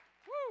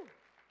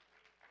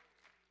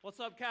What's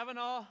up,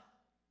 Cavanaugh?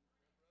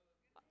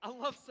 I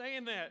love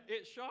saying that.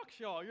 It shocks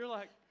y'all. You're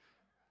like,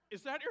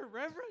 is that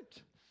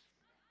irreverent?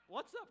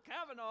 What's up,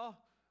 Cavanaugh?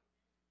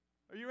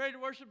 Are you ready to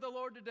worship the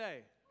Lord today?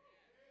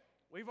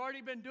 We've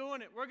already been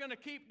doing it. We're going to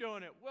keep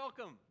doing it.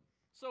 Welcome.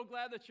 So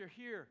glad that you're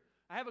here.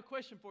 I have a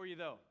question for you,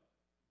 though.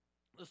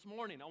 This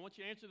morning, I want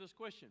you to answer this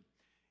question.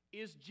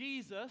 Is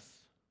Jesus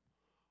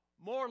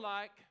more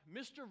like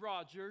Mr.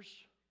 Rogers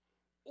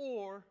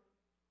or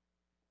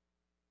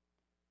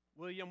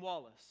William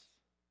Wallace?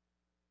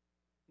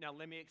 Now,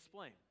 let me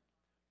explain.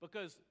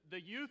 Because the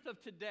youth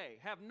of today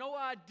have no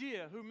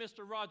idea who Mr.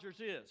 Rogers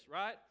is,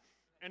 right?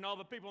 And all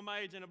the people my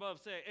age and above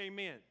say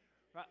amen.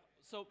 Right?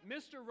 So,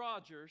 Mr.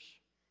 Rogers,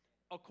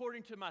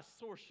 according to my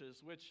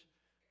sources, which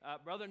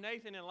Brother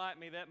Nathan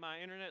enlightened me that my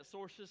internet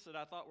sources that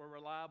I thought were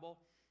reliable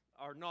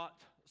are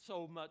not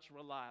so much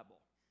reliable.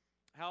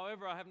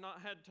 However, I have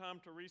not had time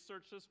to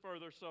research this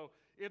further, so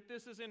if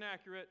this is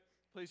inaccurate,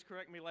 please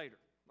correct me later,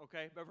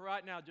 okay? But for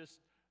right now, just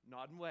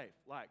nod and wave,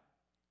 like,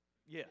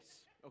 yes,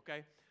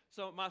 okay?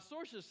 So my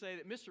sources say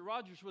that Mr.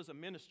 Rogers was a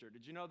minister.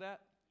 Did you know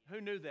that?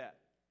 Who knew that?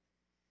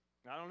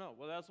 I don't know.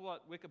 Well, that's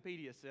what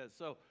Wikipedia says.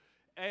 So,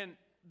 and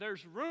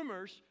there's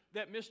rumors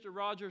that Mr.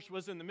 Rogers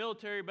was in the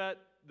military, but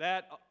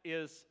that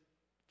is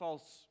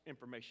false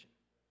information.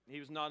 He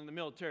was not in the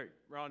military,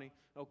 Ronnie,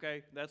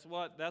 okay? That's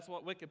what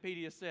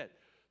Wikipedia said.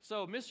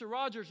 So, Mr.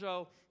 Rogers,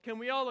 though, can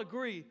we all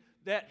agree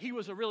that he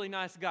was a really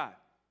nice guy?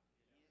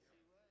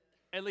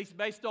 At least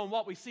based on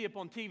what we see up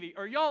on TV.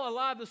 Are y'all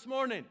alive this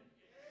morning?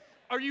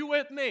 Are you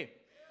with me?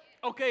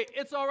 Okay,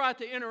 it's all right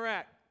to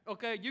interact.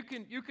 Okay, you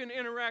can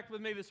interact with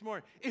me this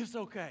morning. It's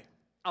okay.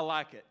 I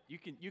like it.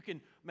 You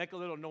can make a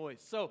little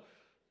noise. So,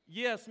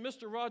 yes,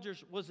 Mr.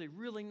 Rogers was a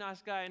really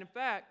nice guy. And in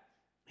fact,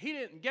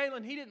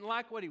 Galen didn't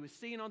like what he was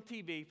seeing on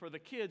TV for the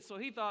kids. So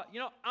he thought,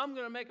 I'm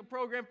going to make a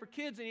program for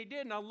kids. And he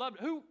did, and I loved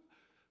it.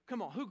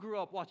 Who grew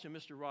up watching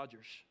Mr.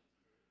 Rogers?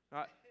 All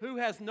right, who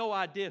has no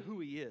idea who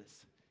he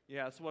is?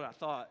 Yeah, that's what I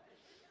thought.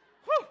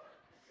 Whew.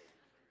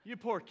 You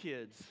poor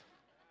kids.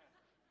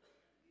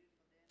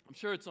 I'm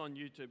sure it's on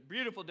YouTube.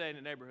 Beautiful day in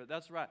the neighborhood.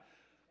 That's right.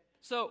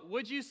 So,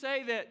 would you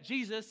say that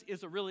Jesus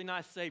is a really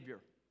nice Savior?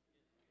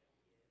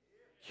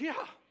 Yeah,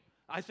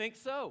 I think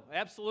so.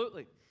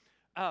 Absolutely.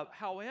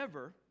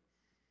 However,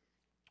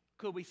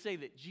 could we say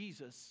that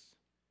Jesus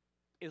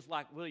is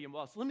like William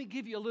Wallace? Let me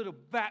give you a little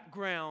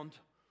background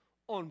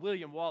on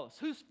William Wallace.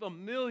 Who's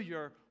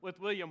familiar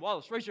with William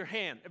Wallace? Raise your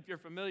hand if you're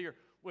familiar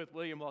with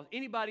William Wallace.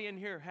 Anybody in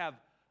here have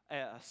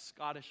a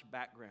Scottish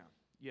background?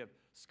 You have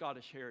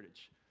Scottish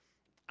heritage?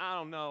 I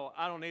don't know.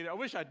 I don't either. I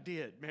wish I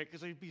did, man,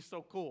 because it'd be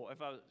so cool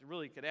if I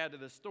really could add to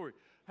this story.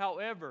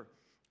 However,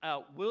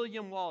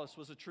 William Wallace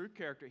was a true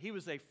character. He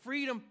was a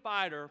freedom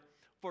fighter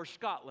for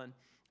Scotland.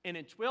 And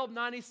in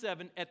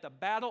 1297, at the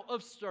Battle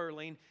of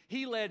Stirling,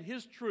 he led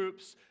his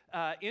troops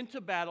into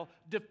battle,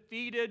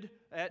 defeated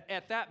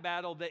at that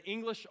battle the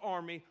English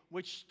army,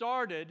 which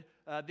started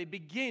the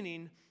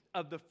beginning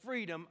of the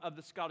freedom of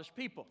the Scottish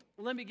people.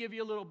 Let me give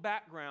you a little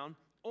background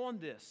on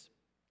this.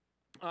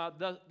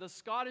 The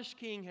Scottish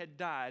king had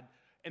died,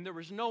 and there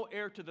was no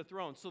heir to the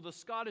throne. So the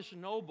Scottish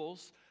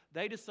nobles,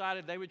 they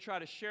decided they would try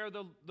to share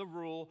the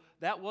rule.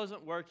 That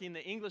wasn't working.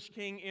 The English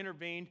king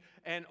intervened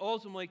and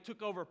ultimately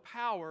took over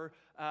power.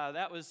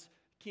 That was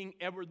King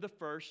Edward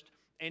I,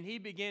 and he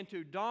began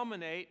to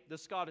dominate the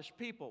Scottish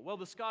people. Well,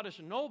 the Scottish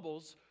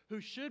nobles,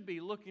 who should be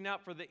looking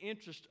out for the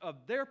interest of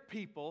their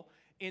people,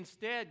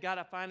 instead got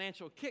a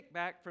financial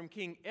kickback from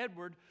King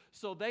Edward,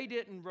 so they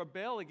didn't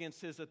rebel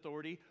against his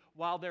authority.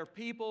 While their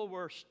people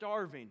were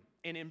starving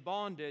and in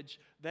bondage,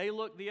 they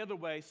looked the other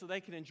way so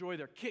they could enjoy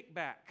their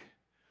kickback.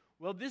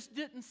 Well, this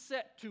didn't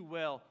set too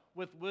well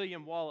with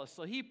William Wallace,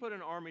 so he put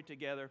an army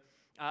together.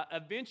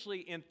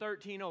 Eventually, in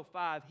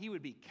 1305, he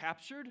would be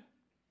captured.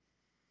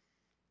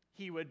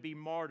 He would be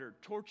martyred,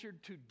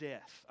 tortured to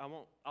death. I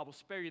will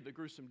spare you the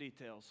gruesome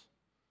details.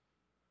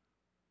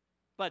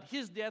 But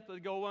his death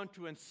would go on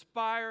to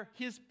inspire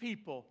his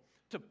people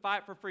to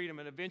fight for freedom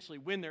and eventually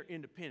win their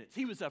independence.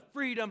 He was a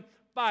freedom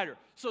fighter.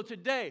 So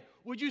today,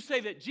 would you say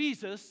that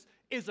Jesus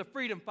is a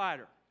freedom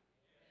fighter?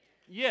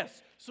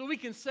 Yes. So we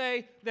can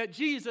say that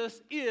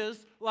Jesus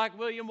is like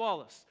William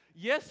Wallace.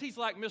 Yes, he's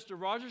like Mr.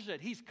 Rogers,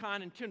 that he's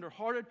kind and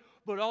tender-hearted,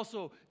 but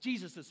also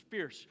Jesus is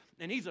fierce,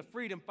 and he's a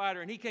freedom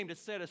fighter, and he came to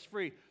set us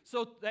free.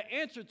 So the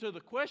answer to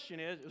the question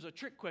is, it was a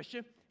trick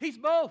question, he's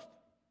both.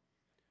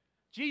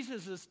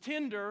 Jesus is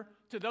tender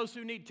to those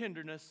who need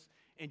tenderness,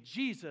 and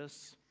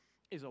Jesus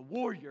is a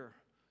warrior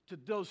to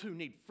those who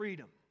need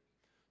freedom.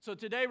 So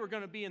today we're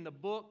going to be in the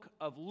book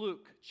of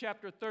Luke,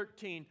 chapter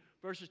 13,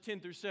 verses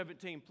 10 through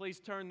 17. Please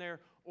turn there,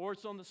 or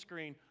it's on the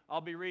screen.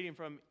 I'll be reading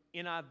from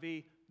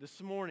NIV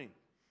this morning.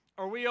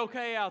 Are we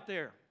okay out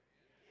there?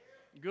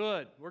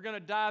 Good. We're going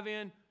to dive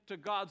in to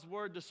God's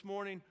Word this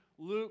morning,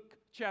 Luke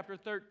chapter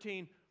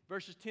 13,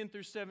 verses 10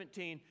 through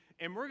 17.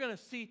 And we're going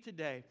to see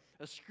today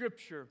a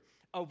scripture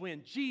of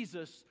when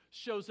Jesus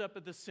shows up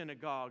at the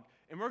synagogue.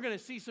 And we're going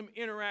to see some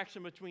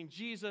interaction between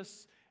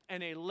Jesus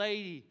and a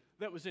lady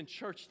that was in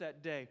church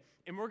that day.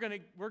 And we're going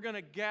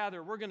to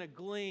gather, we're going to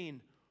glean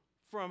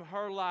from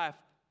her life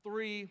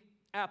 3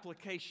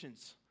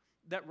 applications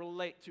that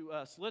relate to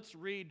us. Let's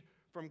read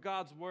from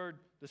God's Word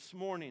this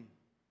morning.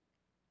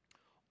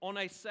 On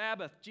a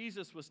Sabbath,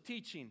 Jesus was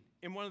teaching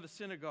in one of the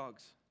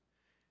synagogues,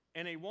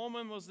 and a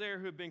woman was there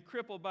who had been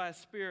crippled by a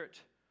spirit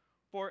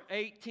for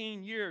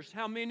 18 years.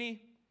 How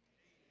many?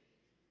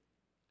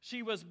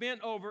 She was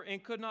bent over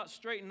and could not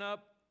straighten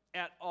up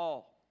at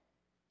all.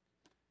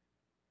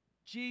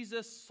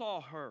 Jesus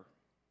saw her.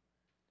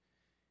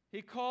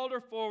 He called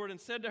her forward and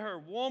said to her,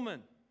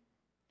 "Woman,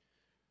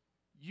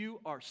 you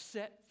are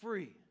set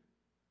free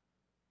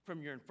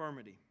from your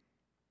infirmity."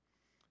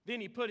 Then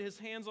he put his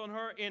hands on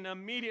her, and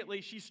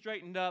immediately she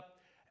straightened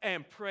up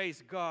and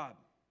praised God.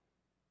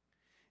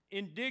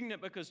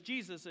 Indignant because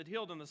Jesus had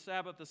healed on the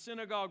Sabbath, the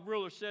synagogue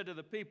ruler said to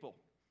the people,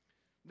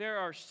 "There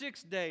are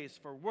 6 days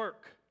for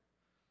work,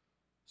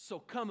 so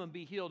come and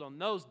be healed on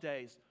those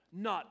days,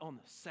 not on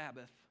the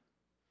Sabbath."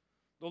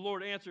 The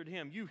Lord answered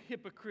him, "You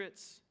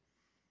hypocrites!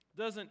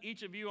 Doesn't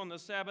each of you on the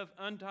Sabbath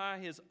untie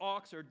his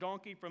ox or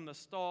donkey from the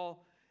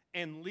stall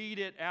and lead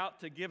it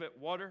out to give it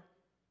water?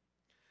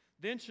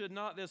 Then should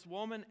not this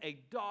woman, a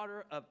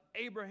daughter of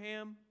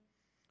Abraham,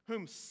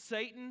 whom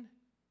Satan,"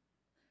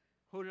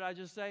 who did I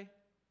just say?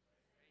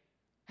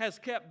 "Has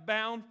kept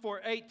bound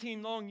for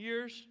 18 long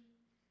years,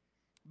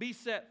 be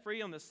set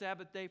free on the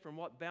Sabbath day from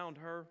what bound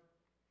her?"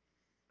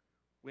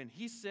 When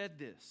he said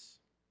this,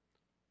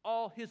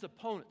 all his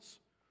opponents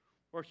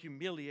were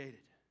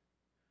humiliated,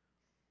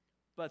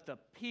 but the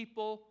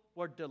people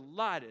were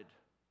delighted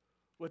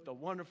with the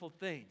wonderful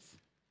things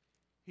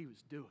he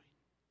was doing.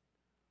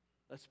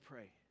 Let's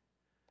pray.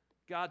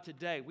 God,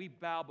 today we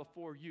bow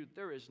before you.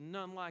 There is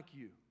none like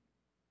you.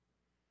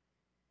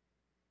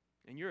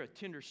 And you're a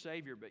tender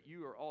Savior, but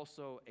you are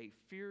also a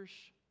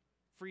fierce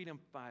freedom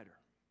fighter.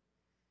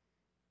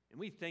 And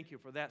we thank you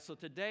for that. So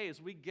today,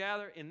 as we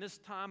gather in this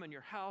time in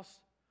your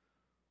house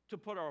to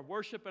put our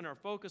worship and our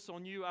focus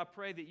on you, I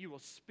pray that you will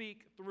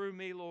speak through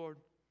me,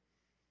 Lord.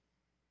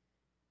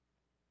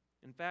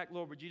 In fact,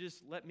 Lord, would you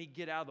just let me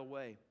get out of the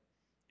way?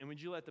 And would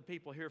you let the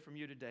people hear from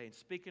you today and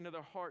speak into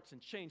their hearts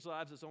and change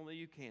lives as only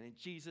you can? In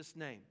Jesus'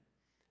 name,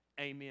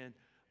 amen.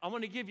 I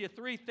want to give you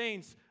 3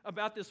 things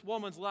about this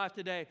woman's life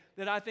today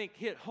that I think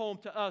hit home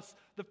to us.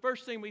 The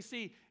first thing we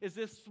see is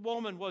this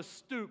woman was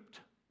stooped.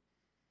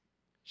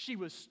 She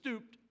was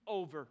stooped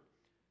over.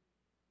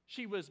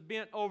 She was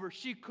bent over.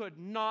 She could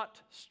not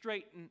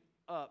straighten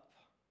up.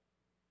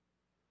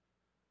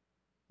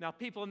 Now,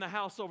 people in the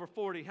house over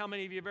 40, how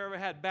many of you have ever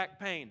had back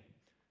pain?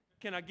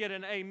 Can I get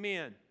an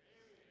amen?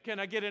 Can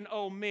I get an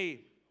oh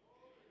me?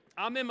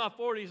 I'm in my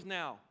 40s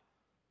now.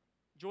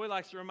 Joy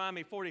likes to remind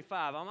me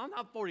 45. I'm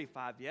not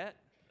 45 yet.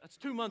 That's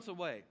 2 months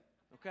away,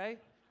 okay?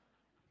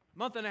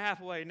 Month and a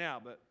half away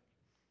now, but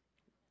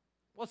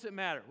what's it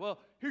matter? Well,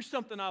 here's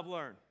something I've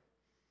learned.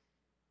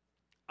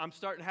 I'm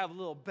starting to have a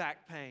little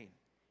back pain,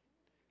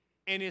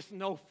 and it's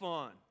no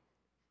fun.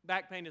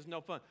 Back pain is no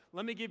fun.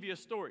 Let me give you a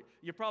story.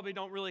 You probably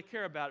don't really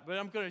care about it, but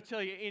I'm going to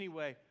tell you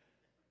anyway,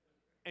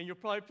 and you'll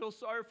probably feel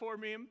sorry for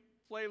me and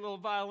play a little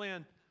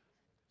violin.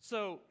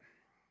 So,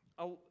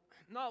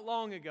 not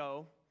long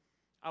ago,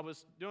 I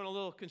was doing a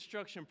little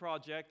construction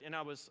project, and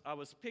I was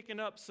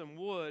picking up some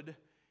wood,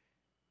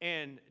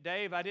 and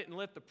Dave, I didn't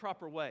lift the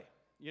proper way.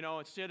 You know,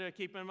 instead of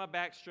keeping my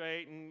back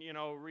straight and,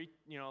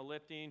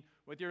 lifting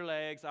with your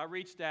legs, I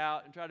reached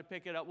out and tried to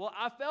pick it up. Well,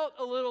 I felt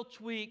a little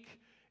tweak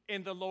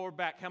in the lower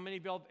back. How many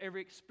of y'all have ever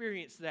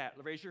experienced that?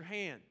 Raise your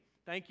hand.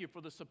 Thank you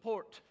for the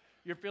support.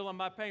 You're feeling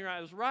my pain right.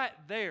 It was right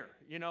there,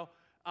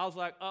 I was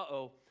like,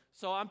 uh-oh.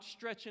 So I'm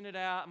stretching it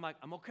out. I'm like,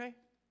 I'm okay.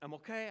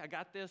 I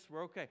got this.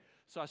 We're okay.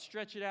 So I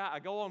stretch it out. I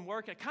go on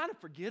work. I kind of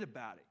forget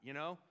about it,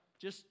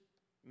 Just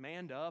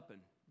manned up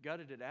and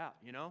gutted it out,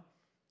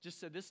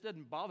 Just said, this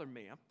doesn't bother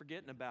me. I'm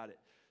forgetting about it.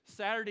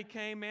 Saturday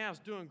came, man. I was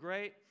doing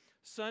great.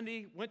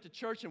 Sunday, went to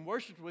church and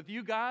worshiped with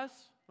you guys,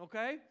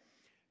 okay?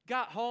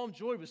 Got home.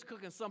 Joy was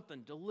cooking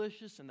something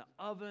delicious in the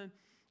oven.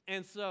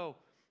 And so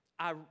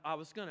I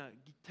was going to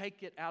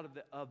take it out of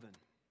the oven.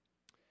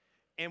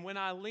 And when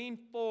I leaned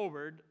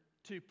forward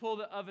to pull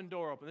the oven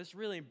door open, it's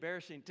really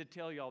embarrassing to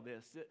tell y'all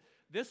this.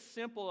 This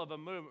simple of a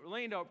movement,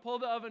 leaned over,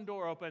 pulled the oven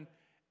door open,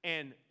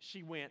 and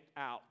she went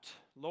out.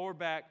 Lower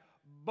back,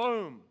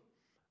 boom.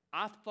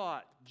 I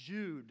thought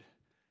Jude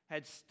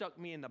had stuck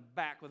me in the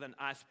back with an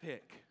ice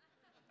pick.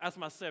 That's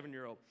my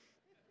 7-year-old.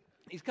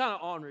 He's kind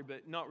of ornery,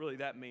 but not really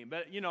that mean.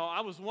 But,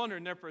 I was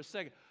wondering there for a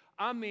second.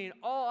 I mean,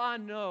 all I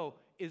know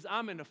is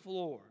I'm in the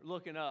floor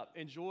looking up,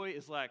 and Joy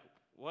is like,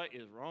 what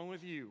is wrong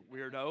with you,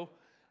 weirdo?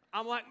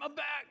 I'm like, my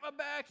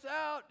back's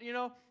out,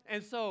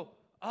 And so,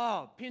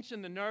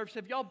 pinching the nerves.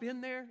 Have y'all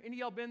been there? Any of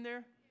y'all been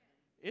there?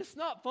 It's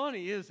not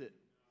funny, is it?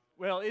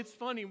 Well, it's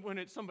funny when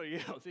it's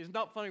somebody else. It's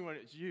not funny when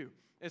it's you.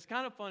 It's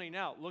kind of funny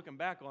now looking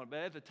back on it, but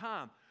at the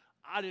time,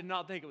 I did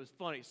not think it was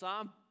funny. So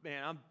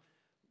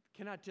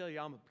can I tell you,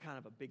 I'm kind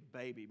of a big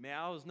baby. Man,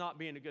 I was not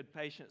being a good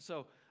patient.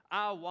 So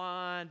I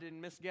whined, and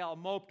Miss Gal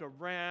moped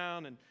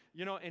around, and,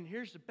 and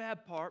here's the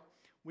bad part.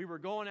 we were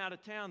going out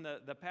of town.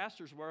 The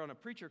pastors were on a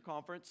preacher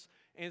conference,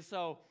 and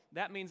so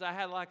that means I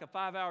had like a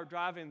 5-hour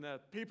drive in the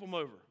people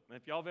mover.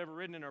 If y'all have ever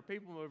ridden in our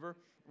people mover,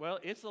 well,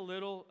 it's a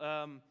little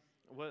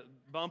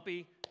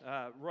bumpy,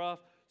 rough.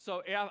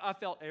 So I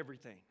felt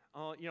everything.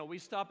 We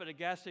stop at a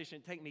gas station.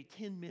 It take me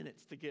 10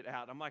 minutes to get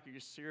out. I'm like, are you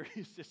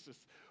serious? This is,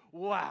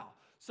 wow.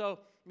 So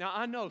now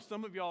I know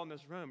some of y'all in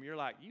this room, you're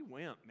like, you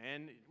wimp,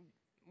 man.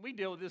 We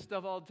deal with this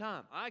stuff all the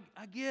time. I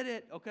get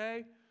it,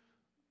 okay?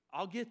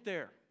 I'll get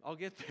there. I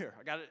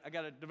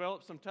got to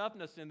develop some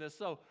toughness in this.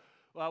 So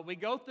we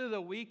go through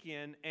the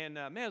weekend, and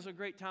man, it was a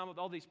great time with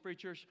all these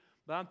preachers.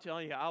 But I'm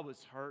telling you, I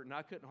was hurting.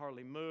 I couldn't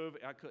hardly move.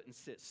 I couldn't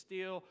sit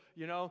still.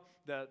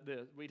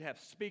 We'd have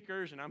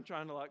speakers, and I'm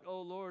trying to like,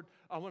 oh Lord,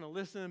 I want to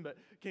listen, but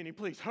can you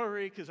please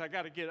hurry because I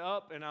got to get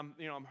up, and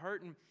I'm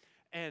hurting.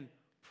 And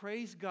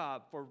praise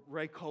God for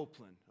Ray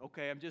Copeland.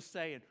 Okay, I'm just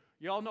saying.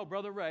 Y'all know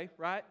Brother Ray,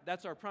 right?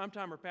 That's our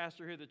prime-timer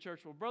pastor here at the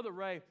church. Well, Brother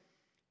Ray,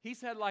 he's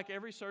had like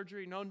every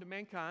surgery known to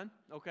mankind,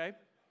 okay?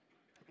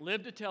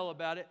 Lived to tell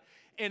about it.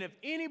 And if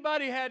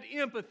anybody had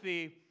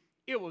empathy,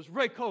 it was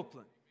Ray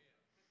Copeland.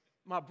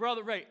 My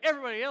brother Ray.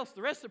 Everybody else,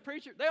 the rest of the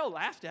preachers, they all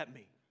laughed at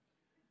me.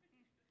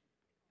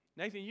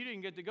 Nathan, you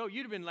didn't get to go.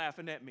 You'd have been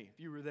laughing at me if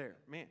you were there.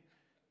 Man,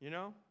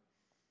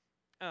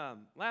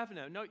 laughing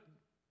at me. No,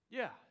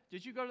 yeah.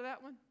 Did you go to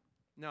that one?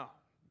 No.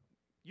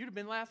 You'd have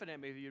been laughing at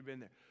me if you'd have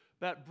been there.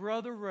 But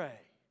Brother Ray,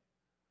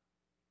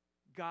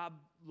 God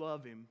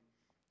love him.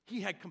 He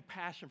had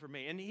compassion for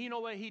me. And you know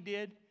what he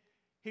did?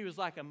 He was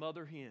like a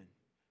mother hen,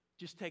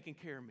 just taking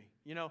care of me,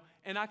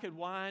 And I could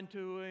whine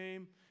to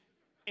him,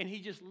 and he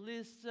just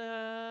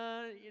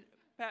listened,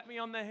 pat me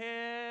on the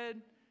head,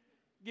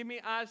 give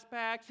me ice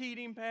packs,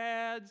 heating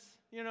pads,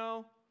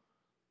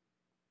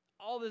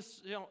 all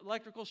this,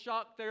 electrical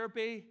shock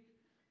therapy.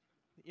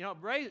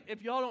 Ray,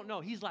 if y'all don't know,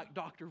 he's like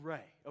Dr.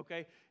 Ray,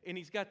 okay? And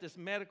he's got this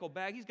medical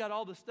bag. He's got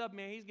all this stuff,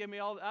 man. He's giving me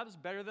I was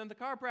better than the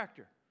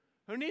chiropractor.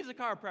 Who needs a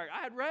chiropractor?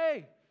 I had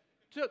Ray.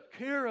 Took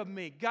care of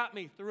me, got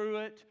me through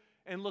it,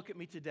 and look at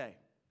me today.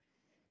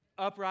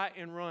 Upright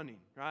and running,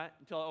 right?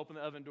 Until I open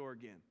the oven door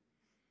again.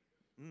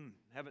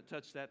 Haven't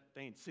touched that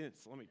thing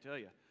since, let me tell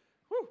you.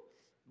 Whew.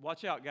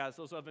 Watch out, guys.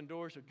 Those oven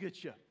doors will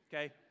get you,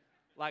 okay?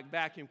 Like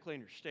vacuum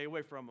cleaners. Stay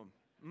away from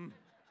them.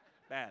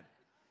 Bad.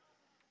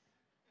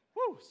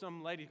 Whew,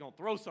 some lady's going to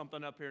throw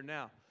something up here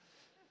now.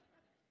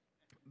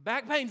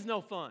 Back pain's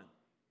no fun.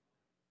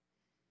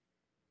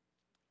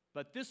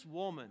 But this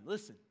woman,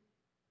 listen,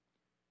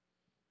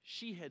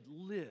 she had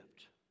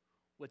lived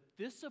with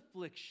this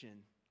affliction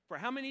for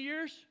how many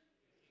years?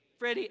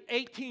 Freddie,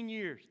 18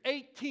 years.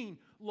 18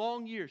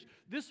 long years.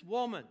 This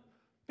woman,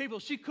 people,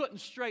 she couldn't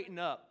straighten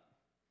up.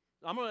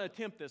 I'm going to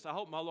attempt this. I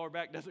hope my lower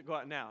back doesn't go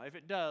out now. If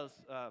it does,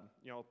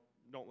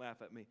 don't laugh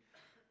at me.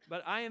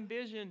 But I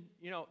envision,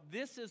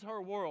 this is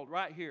her world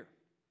right here.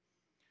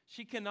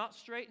 She cannot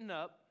straighten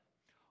up.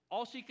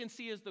 All she can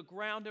see is the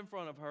ground in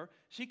front of her.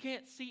 She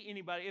can't see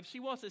anybody. If she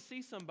wants to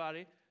see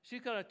somebody,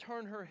 she's got to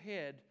turn her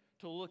head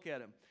to look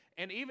at him.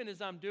 And even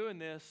as I'm doing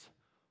this,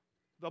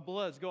 the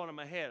blood's going in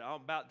my head.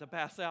 I'm about to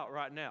pass out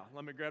right now.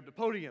 Let me grab the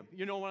podium.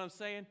 You know what I'm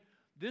saying?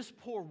 This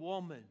poor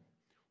woman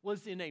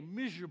was in a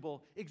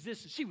miserable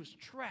existence. She was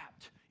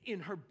trapped in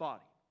her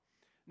body.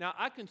 Now,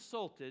 I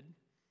consulted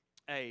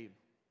a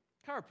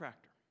chiropractor.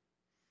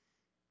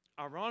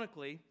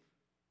 Ironically,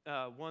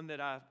 one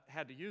that I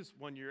had to use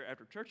one year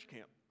after church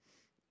camp.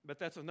 But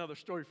that's another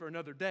story for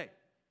another day.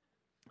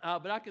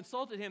 But I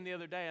consulted him the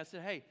other day. I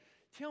said, hey,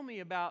 tell me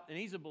about, and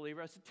he's a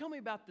believer. I said, tell me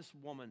about this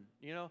woman,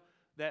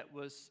 that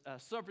was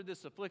suffered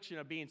this affliction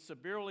of being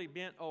severely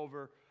bent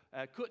over,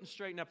 couldn't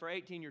straighten up for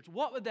 18 years.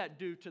 What would that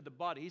do to the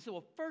body? He said,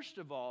 well, first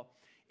of all,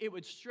 it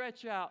would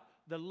stretch out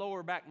the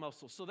lower back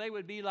muscles. So they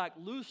would be like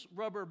loose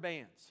rubber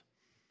bands.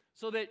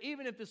 So that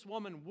even if this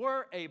woman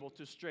were able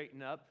to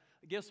straighten up,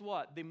 guess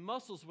what? The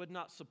muscles would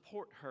not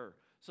support her.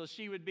 So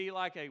she would be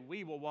like a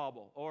weeble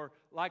wobble or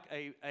like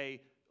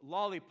a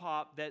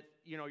lollipop that,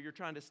 you're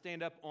trying to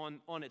stand up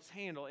on its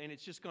handle and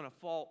it's just going to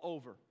fall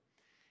over.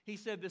 He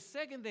said the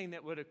second thing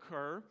that would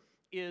occur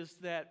is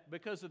that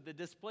because of the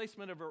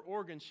displacement of her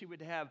organs, she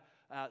would have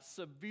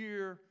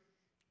severe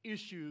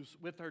issues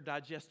with her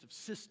digestive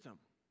system,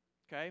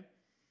 okay?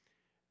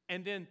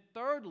 And then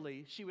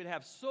thirdly, she would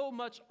have so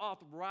much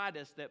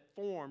arthritis that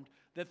formed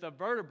that the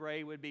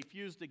vertebrae would be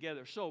fused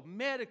together. So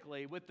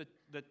medically, with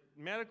the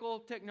medical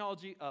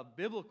technology of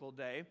biblical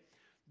day,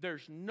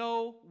 there's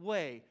no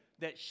way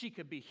that she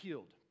could be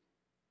healed.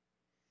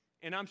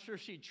 And I'm sure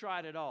she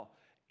tried it all.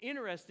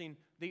 Interesting,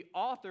 the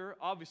author,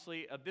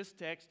 obviously, of this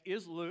text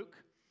is Luke.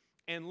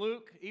 And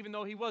Luke, even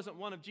though he wasn't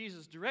one of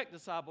Jesus' direct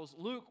disciples,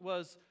 Luke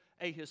was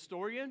a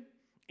historian,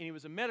 and he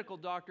was a medical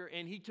doctor,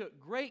 and he took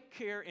great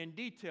care and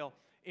detail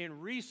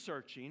in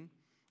researching,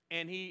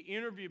 and he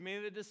interviewed many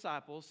of the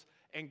disciples,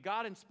 and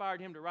God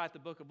inspired him to write the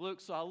book of Luke.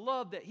 So I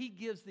love that he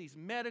gives these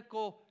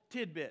medical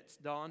tidbits,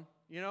 Don,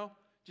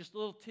 just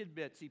little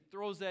tidbits. He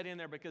throws that in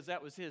there because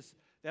that was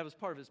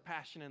part of his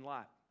passion in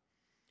life.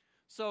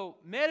 So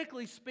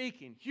medically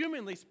speaking,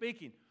 humanly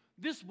speaking,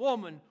 This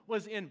woman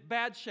was in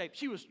bad shape.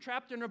 She was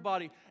trapped in her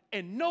body,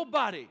 and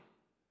nobody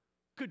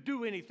could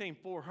do anything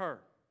for her.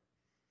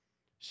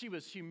 She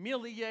was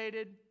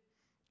humiliated,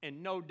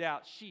 and no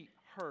doubt she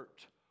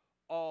hurt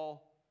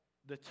all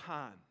the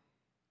time.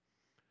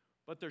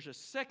 But there's a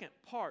second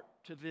part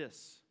to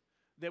this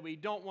that we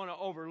don't want to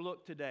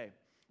overlook today.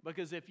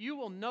 Because if you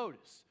will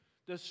notice,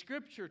 the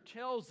Scripture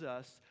tells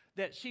us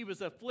that she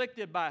was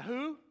afflicted by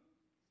who?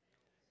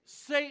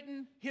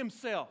 Satan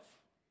himself.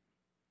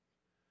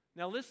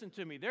 Now listen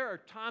to me. There are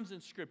times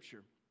in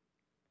Scripture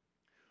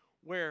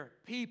where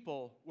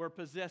people were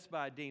possessed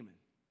by a demon.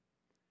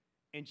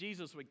 And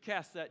Jesus would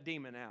cast that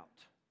demon out.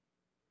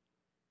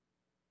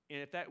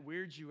 And if that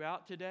weirds you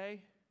out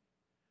today,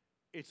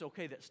 it's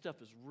okay. That stuff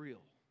is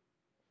real.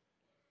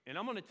 And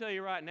I'm going to tell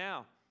you right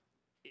now,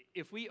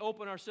 if we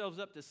open ourselves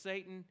up to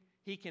Satan,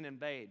 he can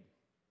invade.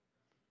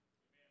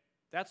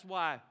 That's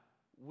why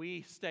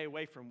we stay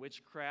away from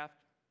witchcraft,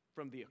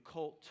 from the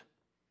occult,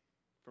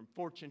 from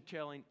fortune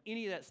telling,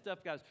 any of that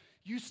stuff, guys.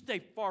 You stay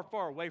far,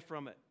 far away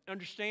from it.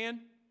 Understand?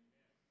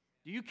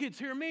 Do you kids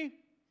hear me?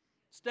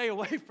 Stay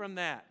away from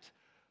that.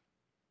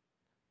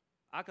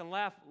 I can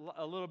laugh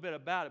a little bit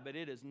about it, but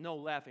it is no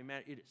laughing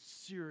matter. It is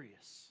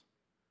serious.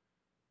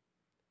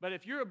 But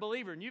if you're a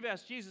believer and you've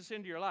asked Jesus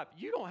into your life,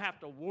 you don't have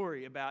to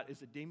worry about,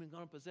 is a demon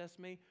going to possess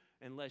me?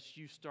 Unless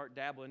you start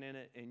dabbling in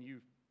it and you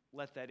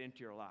let that into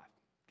your life.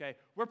 Okay?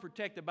 We're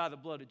protected by the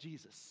blood of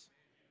Jesus.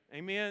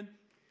 Amen?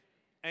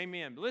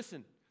 Amen. But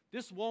listen,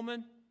 this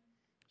woman,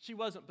 she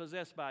wasn't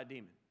possessed by a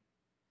demon.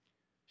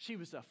 She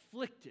was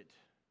afflicted.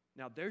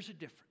 Now, there's a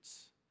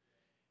difference.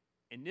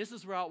 And this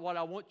is what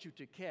I want you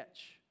to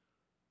catch.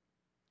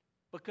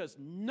 Because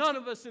none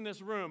of us in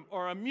this room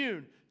are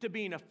immune to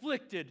being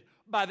afflicted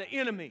by the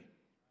enemy.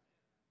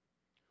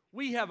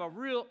 We have a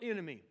real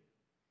enemy.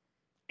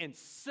 And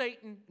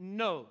Satan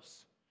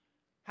knows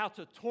how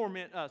to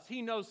torment us.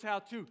 He knows how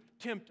to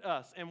tempt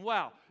us. And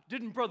wow,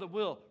 didn't Brother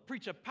Will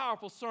preach a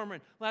powerful sermon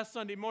last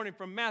Sunday morning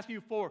from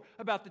Matthew 4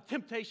 about the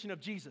temptation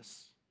of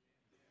Jesus?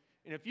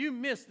 And if you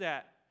missed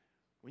that,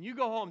 when you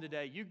go home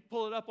today, you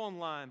pull it up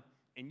online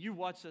and you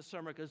watch that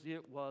sermon because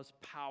it was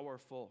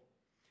powerful.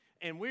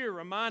 And we are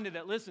reminded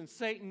that, listen,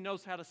 Satan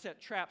knows how to set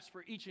traps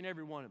for each and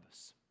every one of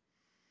us.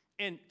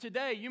 And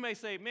today you may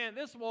say, man,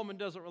 this woman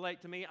doesn't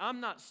relate to me. I'm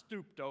not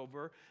stooped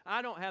over.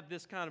 I don't have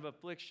this kind of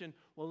affliction.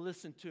 Well,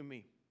 listen to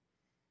me.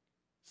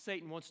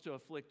 Satan wants to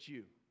afflict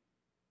you.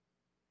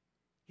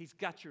 He's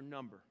got your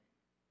number.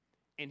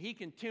 And he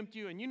can tempt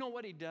you. And you know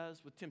what he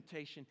does with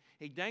temptation?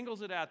 He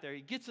dangles it out there.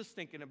 He gets us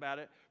thinking about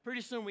it.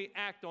 Pretty soon we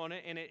act on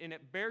it, and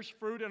it bears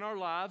fruit in our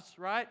lives,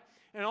 right?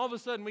 And all of a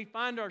sudden we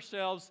find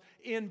ourselves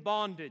in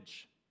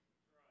bondage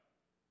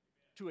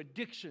to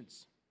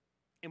addictions.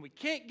 And we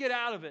can't get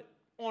out of it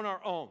on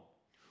our own.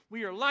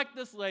 We are like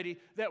this lady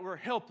that we're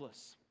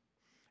helpless.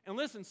 And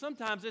listen,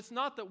 sometimes it's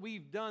not that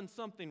we've done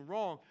something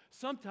wrong.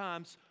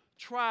 Sometimes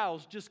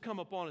trials just come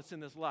upon us in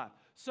this life.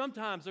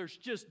 Sometimes there's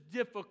just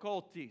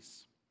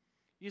difficulties.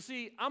 You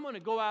see, I'm going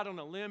to go out on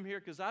a limb here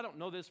because I don't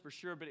know this for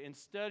sure, but in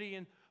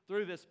studying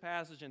through this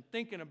passage and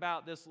thinking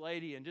about this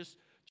lady and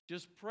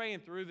just praying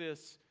through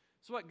this,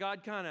 it's what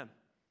God kind of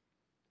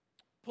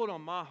put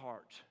on my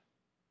heart.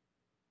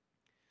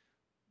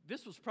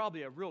 This was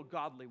probably a real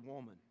godly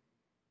woman.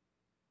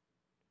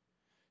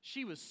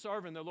 She was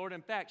serving the Lord.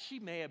 In fact, she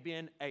may have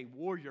been a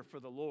warrior for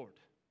the Lord.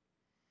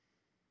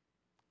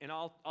 And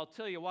I'll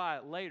tell you why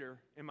later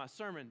in my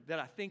sermon that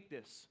I think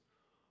this.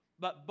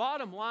 But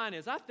bottom line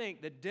is, I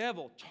think the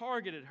devil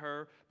targeted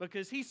her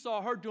because he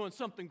saw her doing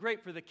something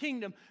great for the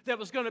kingdom that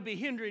was going to be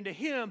hindering to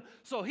him,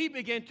 so he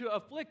began to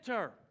afflict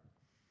her.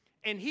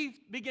 And he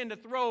began to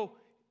throw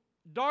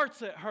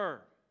darts at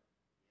her.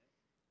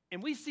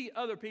 And we see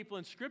other people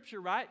in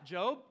Scripture, right?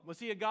 Job, was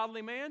he a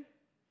godly man?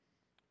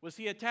 Was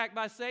he attacked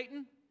by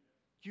Satan?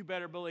 You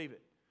better believe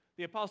it.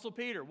 The Apostle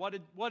Peter, what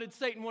did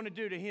Satan want to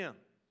do to him?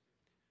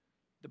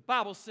 The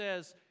Bible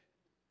says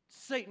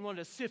Satan wanted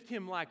to sift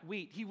him like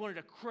wheat. He wanted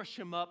to crush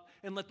him up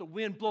and let the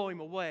wind blow him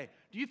away.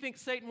 Do you think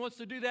Satan wants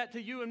to do that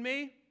to you and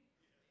me?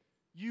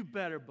 You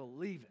better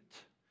believe it.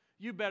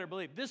 You better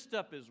believe. This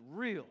stuff is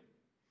real.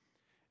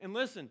 And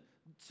listen,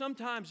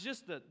 sometimes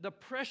just the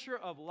pressure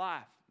of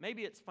life,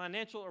 maybe it's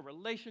financial or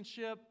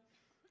relationship,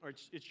 or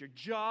it's your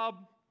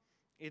job,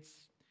 it's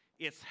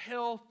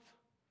health,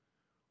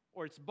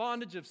 or it's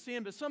bondage of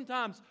sin, but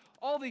sometimes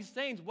all these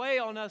things weigh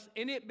on us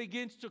and it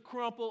begins to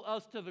crumple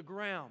us to the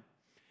ground.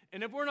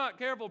 And if we're not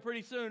careful,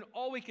 pretty soon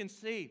all we can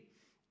see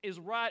is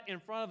right in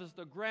front of us,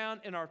 the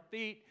ground and our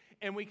feet,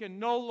 and we can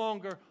no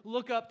longer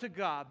look up to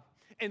God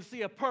and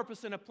see a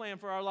purpose and a plan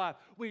for our life.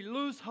 We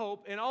lose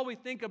hope, and all we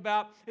think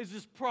about is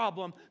this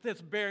problem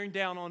that's bearing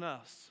down on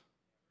us.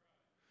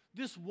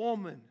 This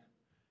woman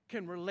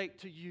can relate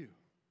to you,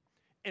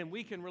 and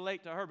we can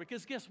relate to her,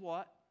 because guess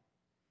what?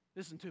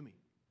 Listen to me.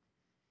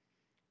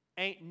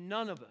 Ain't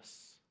none of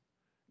us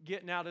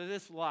getting out of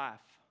this life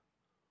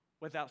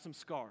without some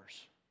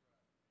scars.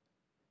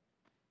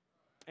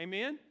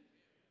 Amen?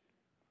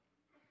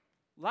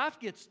 Life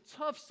gets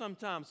tough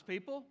sometimes,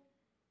 people.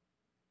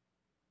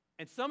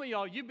 And some of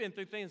y'all, you've been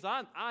through things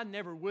I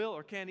never will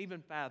or can't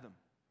even fathom.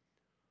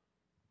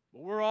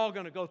 But we're all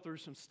going to go through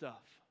some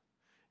stuff.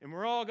 And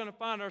we're all going to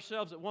find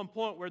ourselves at one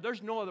point where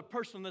there's no other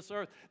person on this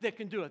earth that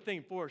can do a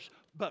thing for us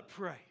but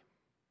pray.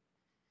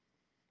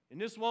 And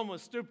this woman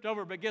was stooped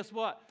over, but guess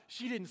what?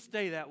 She didn't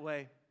stay that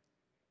way.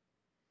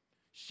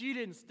 She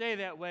didn't stay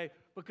that way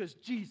because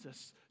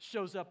Jesus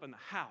shows up in the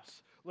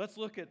house. Let's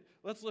look at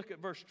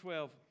verse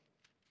 12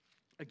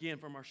 again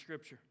from our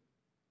scripture.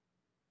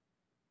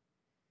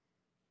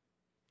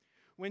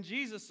 When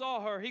Jesus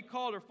saw her, he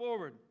called her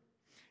forward,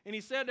 and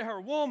he said to her,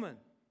 "Woman,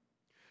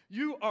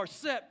 you are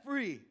set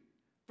free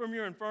from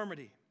your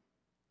infirmity."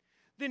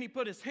 Then he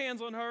put his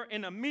hands on her,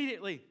 and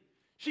immediately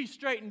she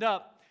straightened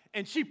up,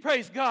 and she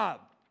praised God.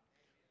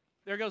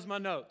 There goes my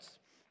notes.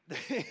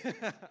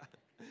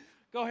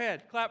 Go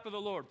ahead, clap for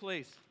the Lord,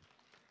 please.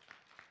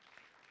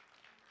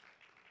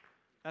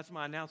 That's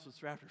my announcements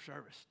for after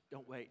service.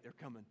 Don't wait, they're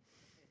coming.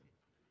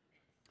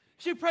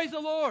 She praised the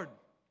Lord.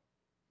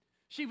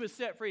 She was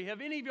set free. Have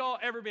any of y'all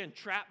ever been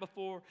trapped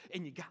before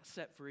and you got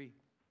set free?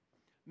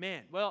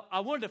 Man, well,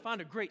 I wanted to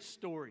find a great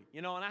story,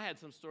 and I had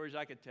some stories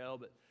I could tell,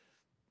 but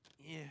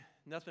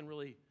nothing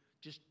really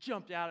just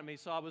jumped out at me.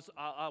 So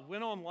I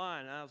went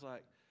online, and I was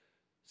like,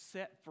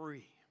 set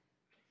free.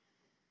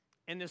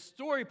 And this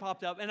story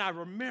popped up, and I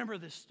remember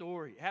this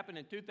story. It happened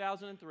in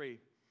 2003.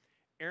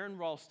 Aaron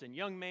Ralston,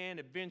 young man,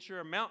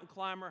 adventurer, mountain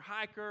climber,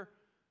 hiker,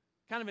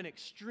 kind of an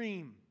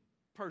extreme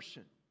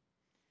person.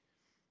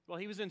 Well,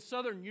 he was in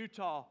southern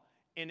Utah,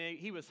 and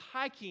he was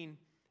hiking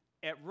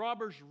at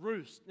Robber's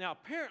Roost. Now,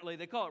 apparently,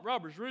 they call it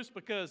Robber's Roost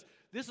because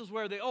this is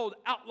where the old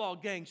outlaw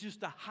gangs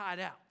used to hide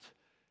out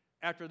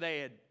after they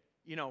had,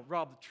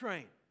 robbed the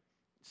train,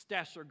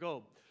 stashed their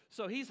gold.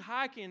 So he's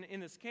hiking in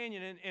this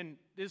canyon, and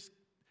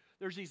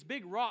there's these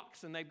big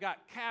rocks, and they've got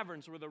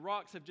caverns where the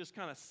rocks have just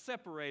kind of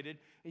separated,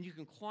 and you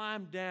can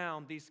climb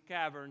down these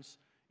caverns,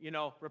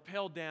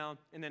 rappel down,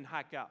 and then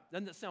hike out.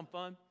 Doesn't that sound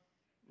fun?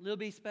 Little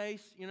bit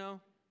space,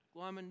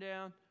 climbing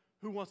down.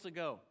 Who wants to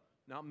go?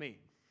 Not me.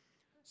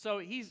 So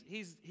he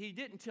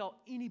didn't tell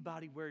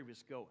anybody where he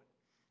was going.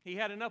 He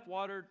had enough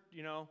water,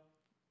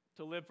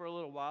 to live for a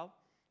little while.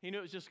 He knew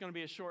it was just going to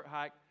be a short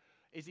hike.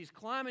 As he's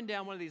climbing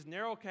down one of these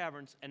narrow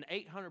caverns, an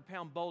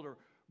 800-pound boulder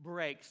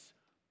breaks,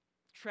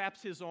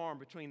 traps his arm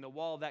between the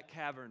wall of that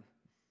cavern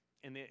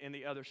and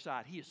the other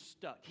side. He is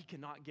stuck. He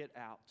cannot get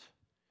out.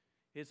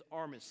 His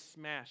arm is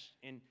smashed,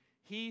 and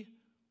he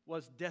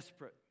was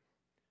desperate.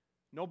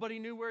 Nobody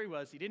knew where he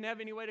was. He didn't have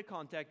any way to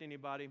contact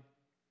anybody,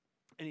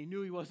 and he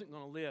knew he wasn't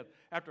going to live.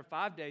 After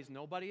 5 days,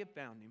 nobody had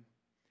found him,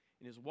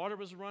 and his water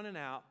was running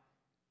out,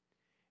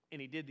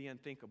 and he did the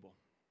unthinkable.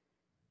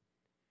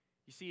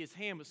 You see, his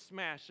hand was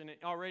smashed, and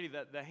already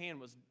the hand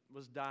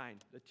was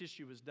dying. The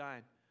tissue was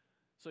dying.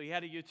 So he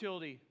had a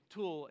utility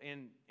tool,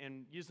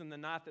 and using the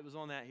knife that was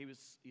on that,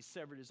 he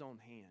severed his own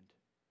hand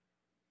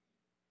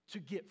to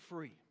get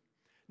free.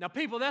 Now,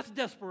 people, that's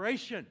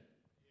desperation,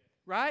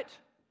 right?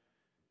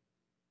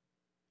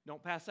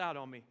 Don't pass out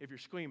on me if you're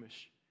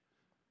squeamish.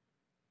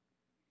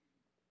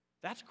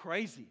 That's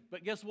crazy.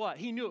 But guess what?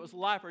 He knew it was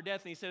life or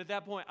death, and he said, at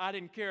that point, I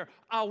didn't care.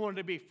 I wanted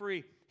to be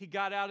free. He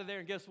got out of there,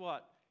 and guess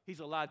what? He's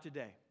alive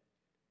today.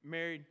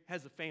 Married,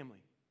 has a family.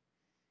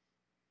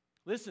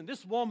 Listen,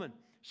 this woman,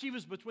 she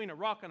was between a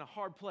rock and a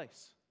hard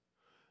place.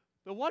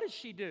 But what did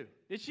she do?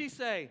 Did she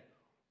say,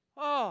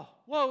 "Oh,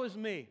 woe is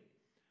me.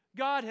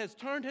 God has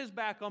turned his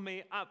back on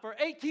me. For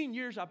 18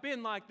 years I've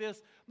been like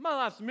this. My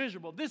life's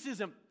miserable. This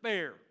isn't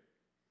fair.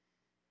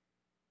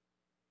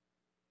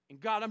 And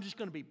God, I'm just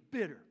going to be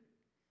bitter.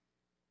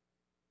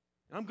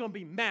 And I'm going to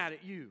be mad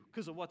at you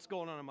because of what's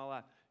going on in my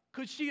life."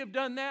 Could she have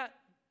done that?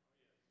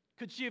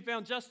 Could she have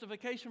found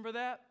justification for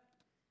that?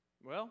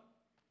 Well,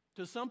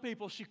 to some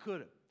people she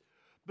could have.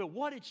 But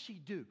what did she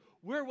do?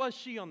 Where was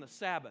she on the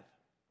Sabbath?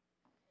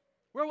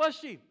 Where was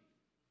she?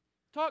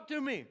 Talk to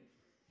me.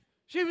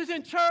 She was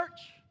in church.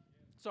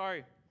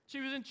 She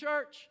was in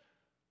church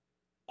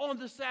on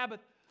the Sabbath.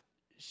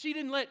 She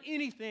didn't let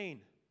anything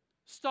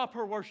stop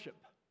her worship.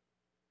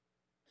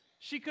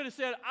 She could have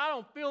said, "I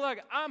don't feel like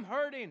it. I'm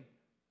hurting.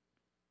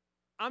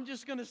 I'm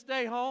just going to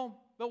stay home."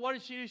 But what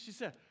did she do? She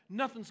said,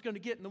 "Nothing's going to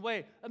get in the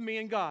way of me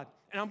and God,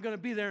 and I'm going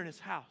to be there in his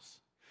house.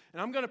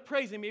 And I'm going to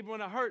praise him even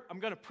when I hurt. I'm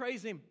going to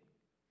praise him."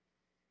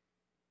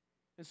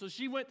 And so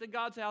she went to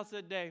God's house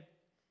that day.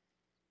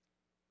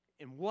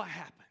 And what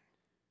happened?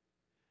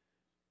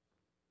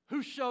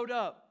 Who showed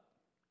up?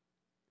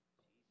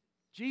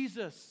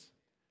 Jesus.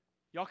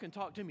 Y'all can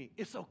talk to me.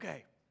 It's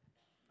okay.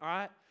 All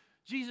right?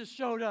 Jesus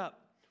showed up.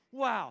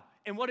 Wow.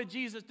 And what did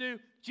Jesus do?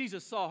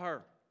 Jesus saw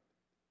her.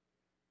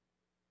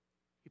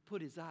 He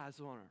put his eyes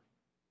on her.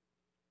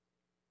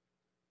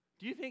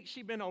 Do you think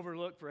she'd been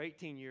overlooked for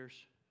 18 years?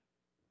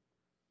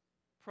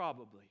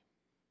 Probably.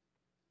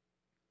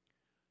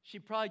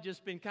 She'd probably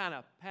just been kind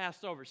of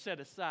passed over, set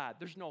aside.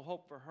 There's no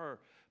hope for her.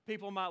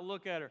 People might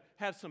look at her,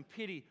 have some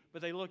pity,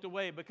 but they looked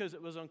away because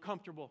it was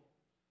uncomfortable.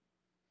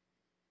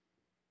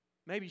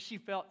 Maybe she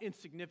felt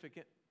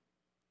insignificant.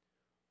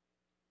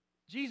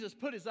 Jesus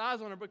put his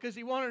eyes on her because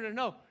he wanted her to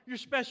know, "You're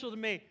special to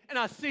me, and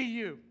I see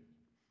you.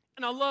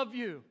 And I love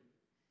you.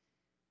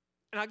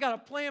 And I got a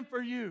plan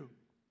for you.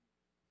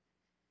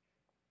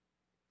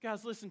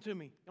 Guys, listen to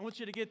me. I want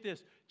you to get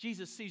this.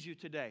 Jesus sees you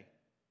today.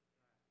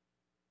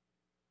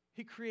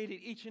 He created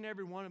each and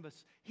every one of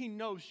us. He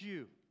knows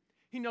you.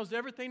 He knows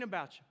everything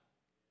about you.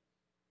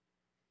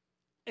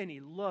 And He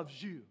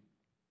loves you.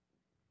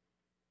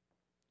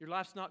 Your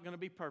life's not going to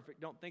be perfect.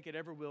 Don't think it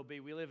ever will be.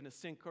 We live in a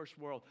sin-cursed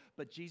world.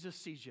 But Jesus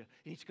sees you,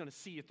 and He's going to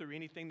see you through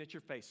anything that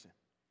you're facing.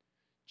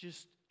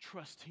 Just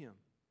trust Him.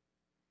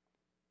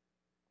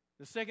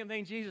 The second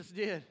thing Jesus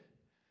did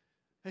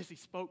is He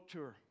spoke to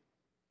her.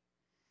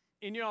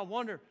 And I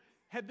wonder,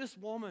 had this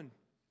woman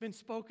been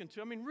spoken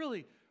to? I mean,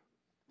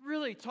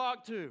 really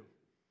talked to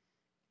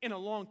in a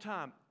long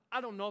time.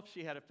 I don't know if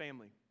she had a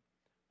family.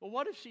 But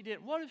what if she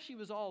didn't? What if she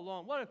was all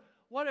alone?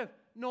 What if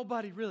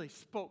nobody really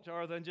spoke to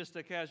her other than just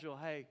a casual,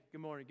 hey,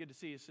 good morning, good to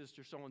see you,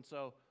 sister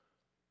so-and-so.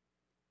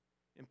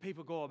 And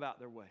people go about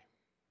their way.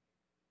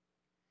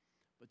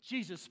 But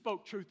Jesus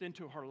spoke truth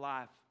into her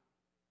life.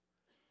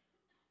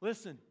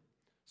 Listen,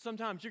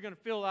 sometimes you're going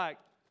to feel like,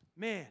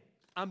 man,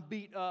 I'm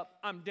beat up,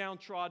 I'm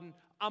downtrodden,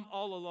 I'm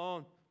all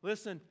alone.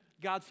 Listen,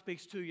 God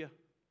speaks to you.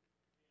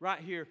 Right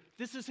here.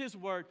 This is His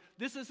word.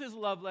 This is His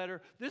love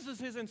letter. This is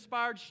His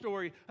inspired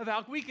story of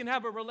how we can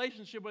have a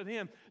relationship with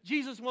Him.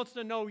 Jesus wants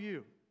to know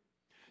you.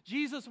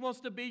 Jesus wants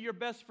to be your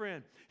best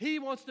friend. He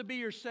wants to be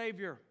your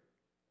Savior.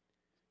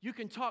 You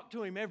can talk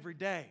to Him every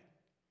day.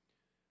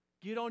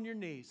 Get on your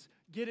knees.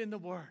 Get in the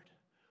Word.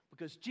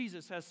 Because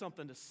Jesus has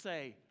something to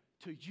say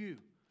to you.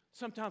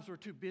 Sometimes we're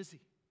too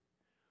busy.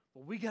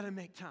 But we got to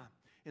make time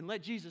and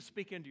let Jesus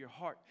speak into your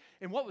heart.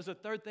 And what was the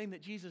third thing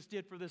that Jesus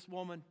did for this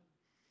woman?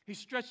 He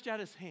stretched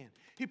out His hand.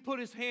 He put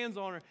His hands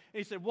on her and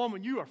He said,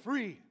 woman, you are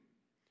free.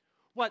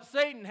 What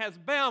Satan has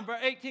bound for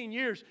 18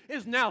 years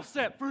is now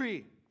set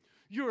free.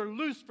 You are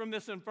loosed from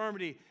this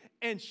infirmity.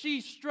 And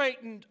she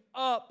straightened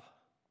up.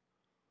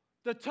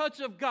 The touch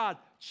of God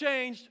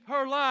changed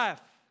her life.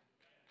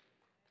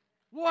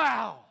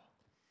 Wow.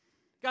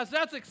 Guys,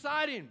 that's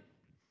exciting.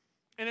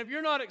 And if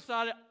you're not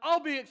excited,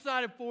 I'll be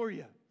excited for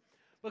you.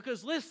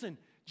 Because listen,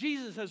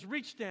 Jesus has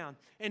reached down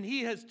and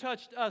He has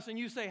touched us. And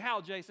you say,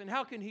 how, Jason?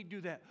 How can He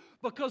do that?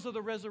 Because of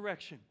the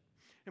resurrection.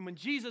 And when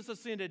Jesus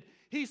ascended,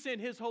 He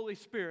sent His Holy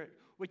Spirit,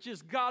 which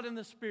is God in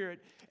the Spirit.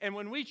 And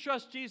when we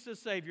trust Jesus as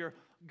Savior,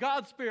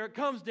 God's Spirit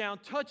comes down,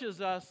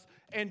 touches us,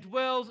 and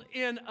dwells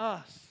in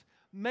us,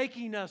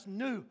 making us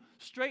new,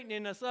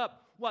 straightening us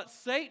up. What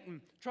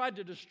Satan tried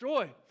to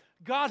destroy,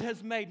 God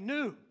has made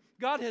new.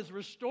 God has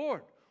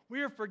restored.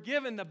 We are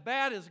forgiven. The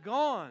bad is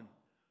gone.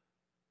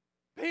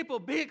 People,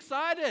 be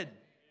excited.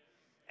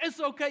 It's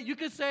okay. You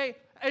can say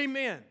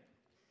amen.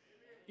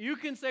 You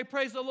can say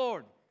praise the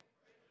Lord.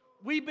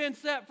 We've been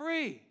set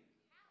free.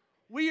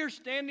 We are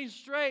standing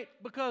straight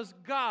because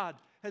God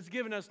has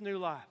given us new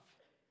life.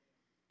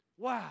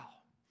 Wow.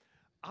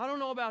 I don't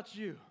know about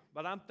you,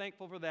 but I'm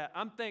thankful for that.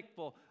 I'm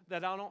thankful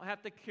that I don't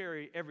have to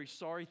carry every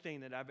sorry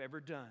thing that I've ever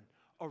done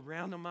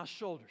around on my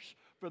shoulders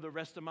for the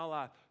rest of my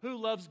life. Who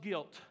loves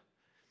guilt?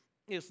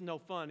 It's no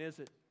fun, is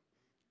it?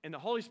 And the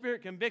Holy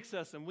Spirit convicts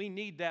us, and we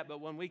need that,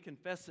 but when we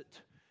confess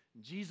it,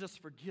 Jesus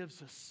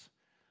forgives us.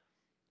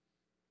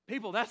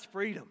 People, that's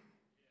freedom.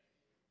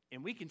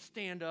 And we can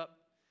stand up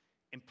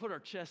and put our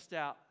chest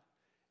out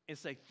and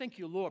say, thank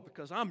you, Lord,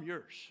 because I'm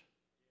yours.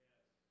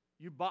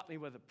 You bought me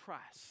with a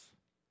price.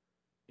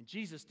 And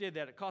Jesus did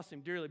that. It cost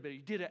Him dearly, but He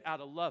did it out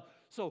of love.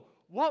 So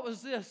what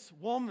was this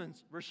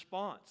woman's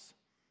response?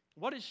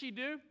 What did she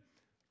do?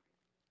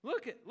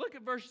 Look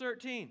at verse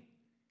 13.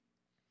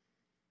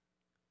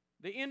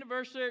 The end of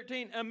verse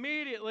 13,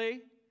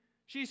 immediately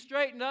she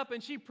straightened up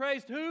and she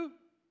praised who?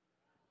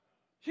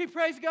 She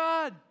praised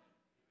God.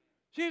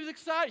 She was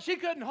excited. She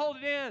couldn't hold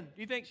it in.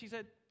 Do you think she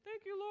said,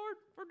 thank you, Lord,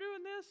 for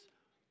doing this?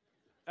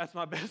 That's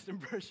my best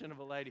impression of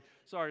a lady.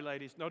 Sorry,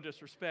 ladies, no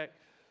disrespect.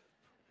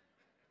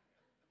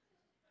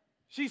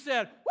 She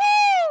said,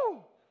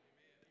 woo!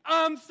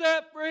 I'm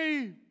set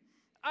free.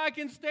 I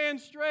can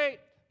stand straight.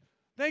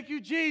 Thank you,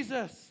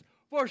 Jesus,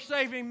 for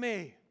saving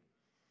me.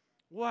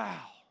 Wow.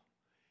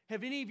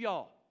 Have any of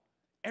y'all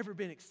ever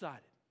been excited?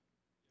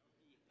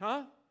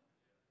 Huh?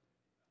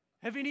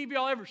 Have any of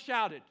y'all ever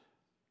shouted?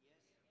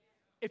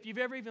 If you've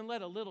ever even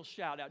let a little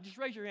shout out, just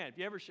raise your hand. If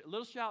you ever,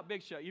 little shout,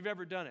 big shout, you've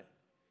ever done it.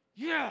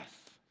 Yes!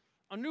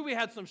 I knew we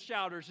had some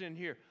shouters in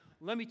here.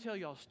 Let me tell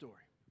y'all a story.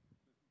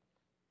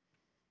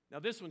 Now,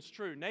 this one's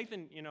true.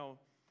 Nathan,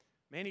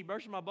 man, he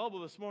burst my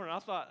bubble this morning. I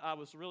thought I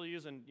was really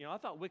using, I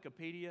thought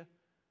Wikipedia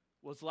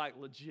was like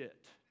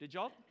legit. Did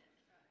y'all?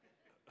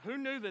 Who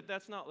knew that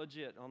that's not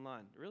legit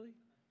online? Really?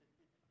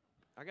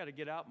 I got to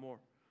get out more.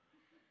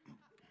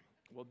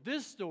 Well,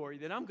 this story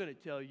that I'm going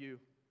to tell you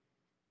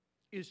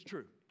is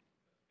true.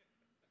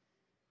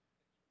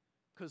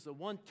 Because the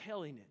one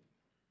telling it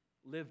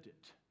lived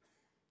it.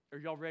 Are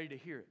y'all ready to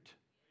hear it?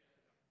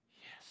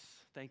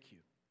 Yes. Thank you.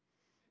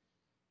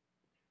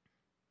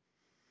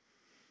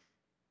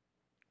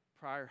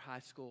 Pryor High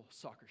School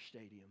Soccer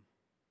Stadium.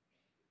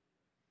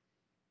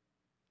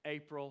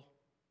 April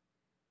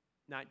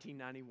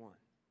 1991.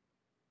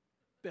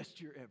 Best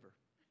year ever.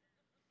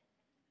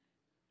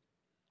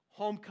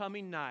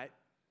 homecoming night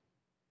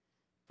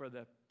for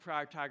the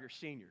Pryor Tiger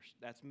seniors.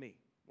 That's me,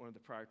 one of the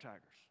Pryor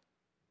Tigers.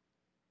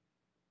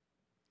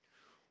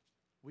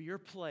 We are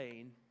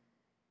playing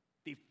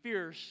the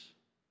fierce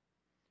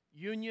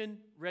Union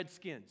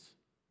Redskins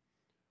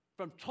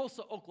from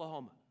Tulsa,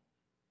 Oklahoma.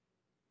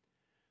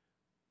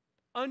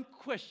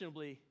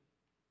 Unquestionably,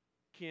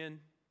 Ken,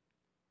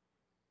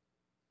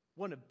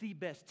 one of the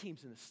best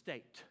teams in the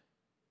state.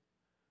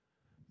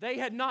 They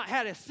had not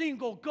had a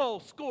single goal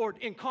scored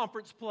in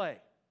conference play.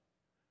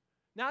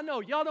 Now, I know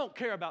y'all don't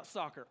care about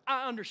soccer.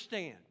 I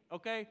understand,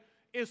 okay?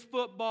 It's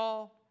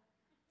football.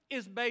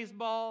 It's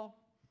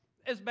baseball.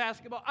 It's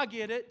basketball. I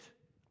get it.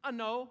 I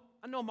know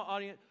my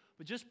audience.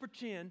 But just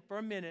pretend for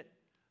a minute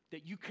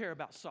that you care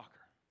about soccer,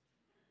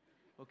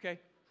 okay?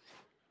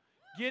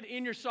 Get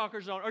in your soccer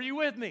zone. Are you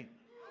with me?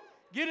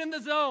 Get in the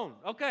zone,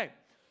 okay?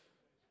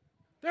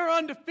 They're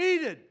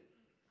undefeated.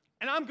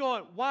 And I'm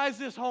going, why is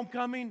this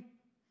homecoming?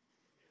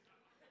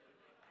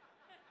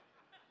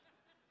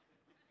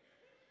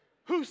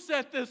 Who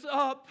set this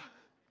up?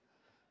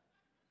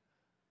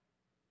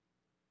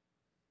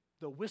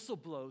 The whistle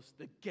blows,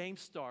 the game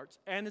starts,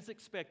 and as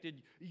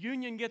expected,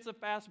 Union gets a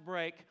fast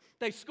break.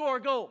 They score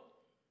a goal.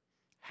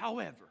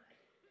 However,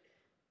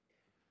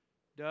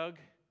 Doug,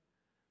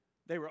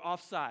 they were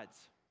offsides.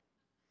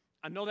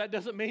 I know that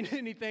doesn't mean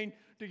anything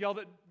to y'all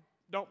that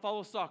don't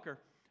follow soccer,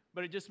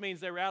 but it just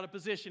means they were out of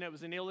position. It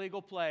was an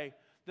illegal play.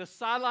 The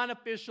sideline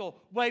official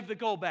waved the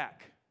goal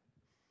back.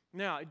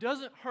 Now, it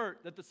doesn't hurt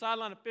that the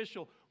sideline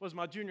official was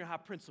my junior high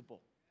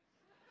principal,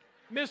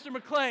 Mr.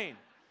 McLean.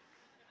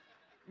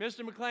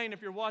 Mr. McLean,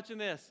 if you're watching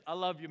this, I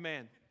love you,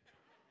 man.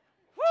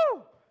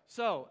 Woo!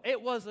 So,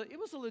 it was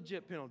a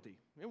legit penalty.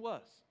 It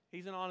was.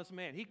 He's an honest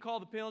man. He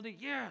called the penalty.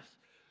 Yes.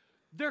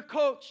 Their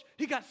coach,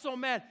 he got so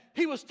mad,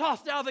 he was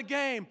tossed out of the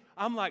game.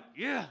 I'm like,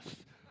 yes.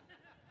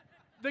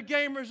 The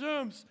game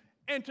resumes,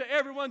 and to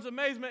everyone's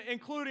amazement,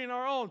 including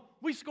our own,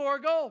 we score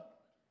a goal.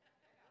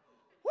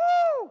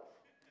 Woo!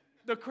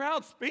 The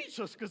crowd's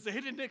speechless because they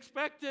didn't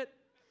expect it.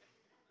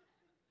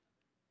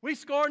 We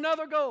score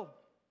another goal,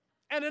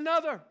 and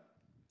another,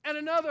 and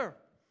another.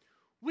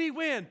 We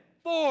win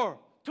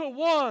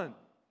 4-1.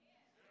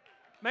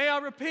 May I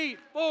repeat,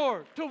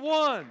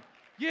 4-1.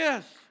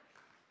 Yes.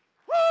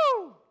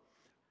 Woo!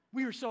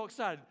 We were so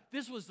excited.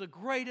 This was the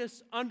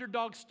greatest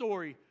underdog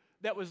story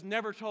that was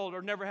never told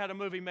or never had a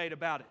movie made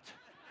about it.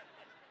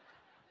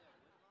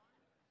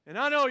 And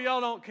I know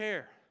y'all don't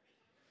care.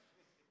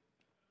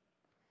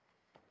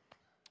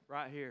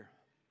 Right here.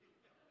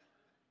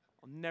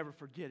 I'll never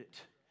forget it.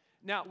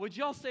 Now, would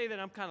y'all say that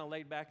I'm kind of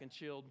laid back and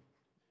chilled?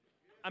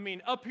 I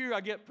mean, up here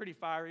I get pretty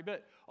fiery,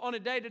 but on a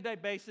day-to-day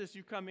basis,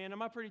 you come in,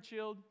 am I pretty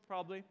chilled?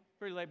 Probably.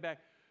 Pretty laid back.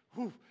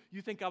 Whew,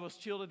 you think I was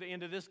chilled at the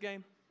end of this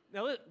game?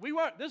 Now,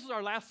 this is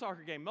our last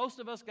soccer game. Most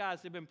of us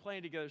guys have been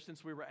playing together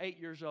since we were 8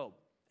 years old.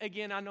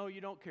 Again, I know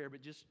you don't care,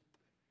 but just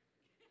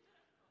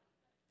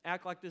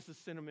act like this is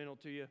sentimental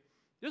to you.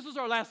 This was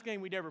our last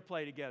game we'd ever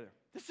play together.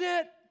 That's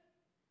it.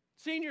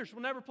 Seniors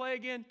will never play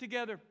again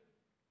together.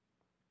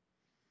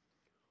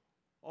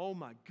 Oh,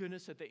 my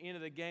goodness, at the end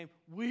of the game,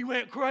 we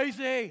went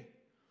crazy.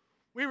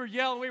 We were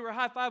yelling, we were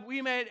high-fiving.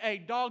 We made a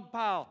dog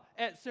pile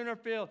at center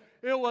field.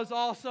 It was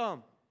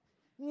awesome.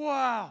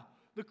 Wow.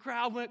 The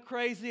crowd went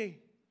crazy.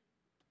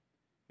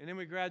 And then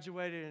we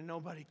graduated and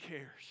nobody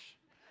cares.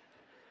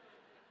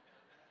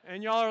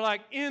 And y'all are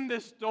like, in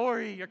this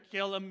story, you're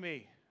killing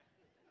me.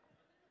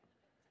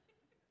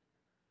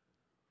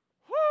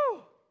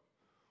 Whew!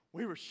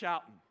 We were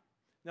shouting.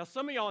 Now,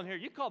 some of y'all in here,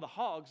 you call the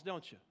Hogs,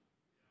 don't you?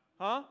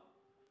 Huh?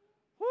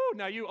 Whew!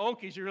 Now, you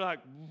Okies, you're like,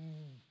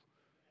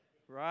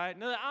 right?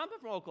 No, I'm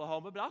from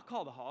Oklahoma, but I'll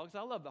call the Hogs.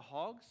 I love the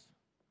Hogs.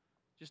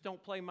 Just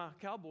don't play my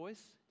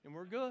Cowboys, and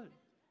we're good.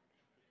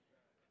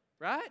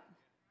 Right?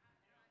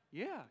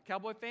 Yeah,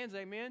 Cowboy fans,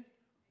 amen.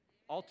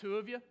 All two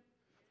of you.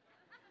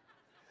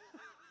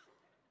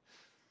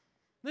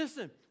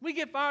 Listen, we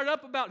get fired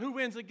up about who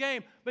wins the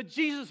game, but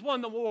Jesus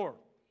won the war.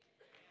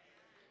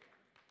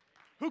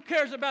 Who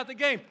cares about the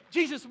game?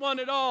 Jesus won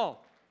it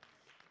all.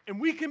 And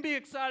we can be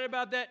excited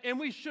about that, and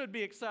we should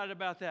be excited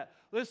about that.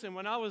 Listen,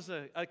 when I was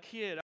a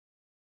kid,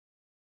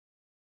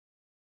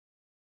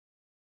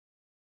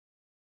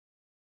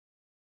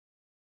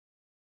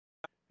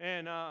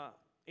 and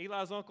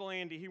Eli's Uncle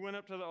Andy, he went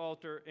up to the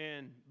altar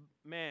and,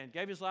 man,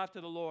 gave his life to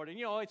the Lord. And,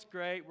 it's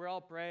great. We're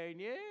all praying.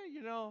 Yeah,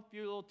 a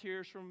few little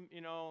tears from,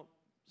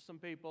 some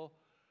people.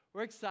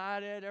 We're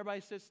excited.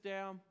 Everybody sits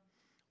down.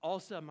 All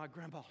of a sudden, my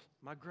grandma,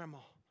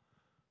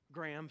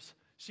 Grams,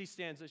 she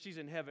stands up. She's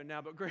in heaven now,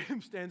 but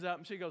Graham stands up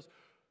and she goes,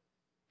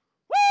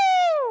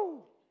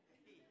 woo!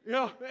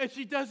 And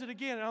she does it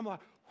again. And I'm like,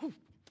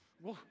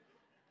 well,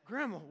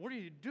 Grandma, what do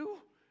you do?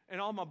 And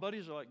all my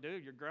buddies are like,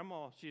 dude, your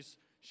grandma,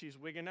 she's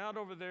wigging out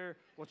over there.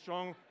 What's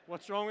wrong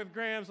with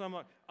Grams? I'm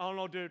like, I don't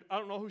know, dude. I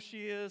don't know who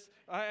she is.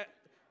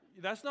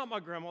 That's not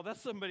my grandma.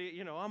 That's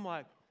somebody, I'm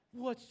like,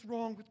 what's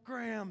wrong with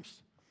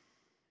Grams?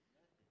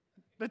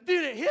 But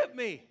then it hit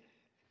me.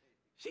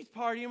 She's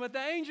partying with the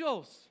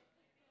angels.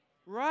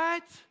 Right?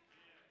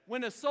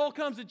 when a soul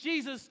comes to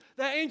Jesus,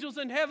 the angels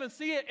in heaven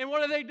see it, and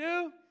what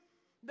do?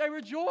 They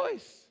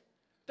rejoice.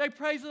 They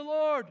praise the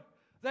Lord.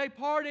 They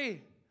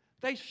party.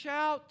 They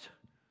shout.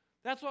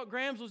 That's what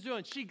Grams was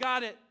doing. She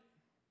got it.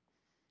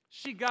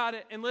 She got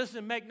it. And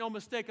listen, make no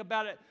mistake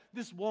about it,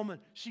 this woman,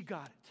 she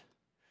got it.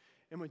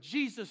 And when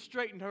Jesus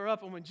straightened her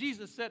up and when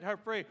Jesus set her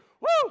free,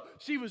 woo,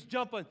 she was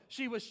jumping,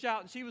 she was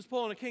shouting, she was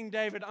pulling a King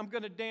David. I'm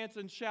going to dance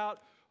and shout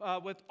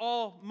with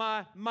all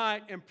my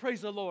might and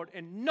praise the Lord.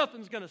 And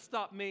nothing's going to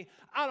stop me.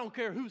 I don't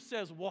care who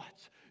says what.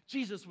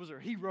 Jesus was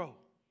her hero.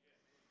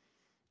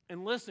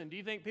 And listen, do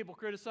you think people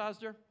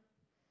criticized her?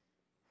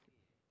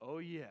 Oh,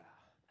 yeah.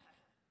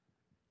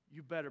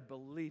 You better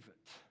believe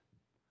it.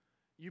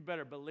 You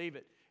better believe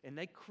it. And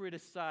they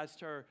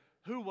criticized her.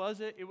 Who was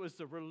it? It was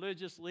the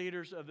religious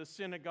leaders of the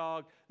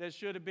synagogue that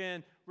should have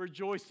been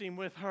rejoicing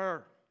with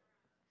her.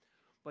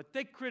 But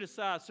they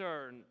criticized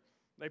her, and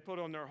they put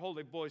on their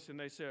holy voice, and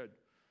they said,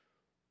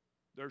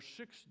 there's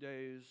 6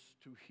 days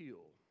to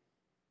heal.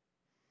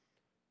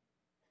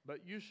 But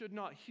you should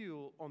not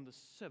heal on the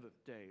 7th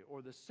day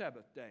or the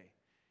Sabbath day.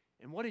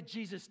 And what did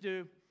Jesus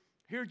do?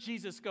 Here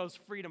Jesus goes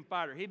freedom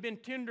fighter. He'd been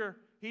tender.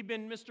 He'd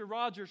been Mr.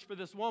 Rogers for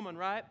this woman,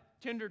 right?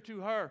 Tender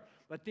to her.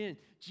 But then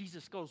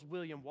Jesus goes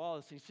William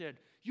Wallace. He said,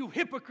 you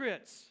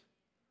hypocrites.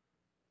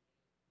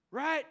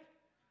 Right?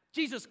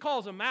 Jesus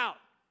calls them out.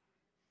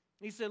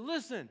 He said,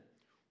 listen,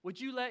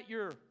 would you let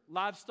your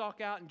livestock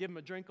out and give them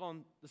a drink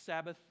on the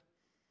Sabbath?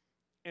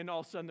 And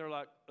all of a sudden they're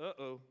like,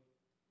 uh-oh.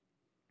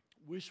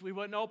 Wish we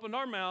wouldn't open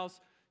our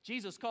mouths.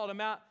 Jesus called them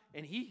out,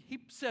 and he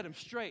set them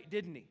straight,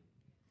 didn't he?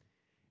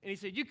 And he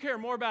said, you care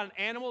more about an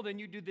animal than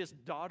you do this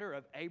daughter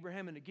of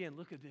Abraham. And again,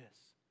 look at this.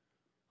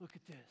 Look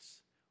at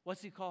this.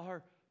 What's he call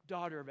her?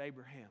 Daughter of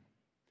Abraham.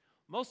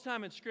 Most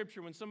time in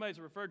Scripture, when somebody's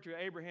referred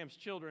to Abraham's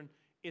children,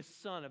 it's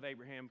son of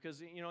Abraham.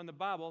 Because, in the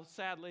Bible,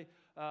 sadly,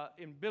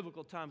 in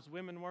biblical times,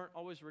 women weren't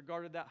always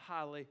regarded that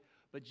highly.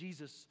 But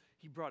Jesus,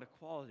 he brought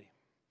equality.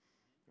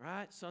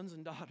 Right? Sons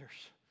and daughters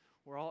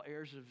were all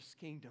heirs of his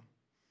kingdom.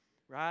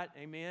 Right?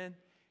 Amen?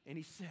 And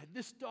he said,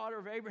 this daughter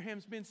of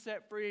Abraham's been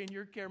set free, and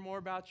you care more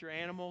about your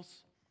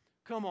animals?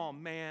 Come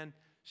on, man.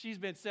 She's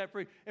been set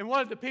free. And what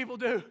did the people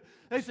do?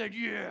 They said,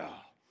 yeah,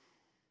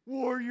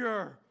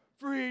 warrior,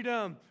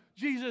 freedom.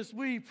 Jesus,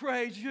 we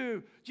praise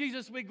you.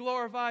 Jesus, we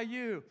glorify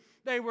you.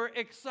 They were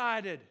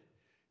excited.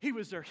 He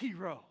was their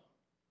hero.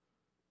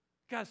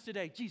 Guys,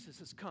 today, Jesus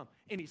has come,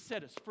 and he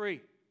set us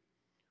free.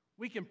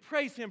 We can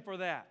praise him for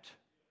that.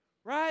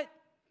 Right?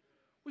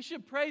 We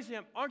should praise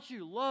him. Aren't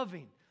you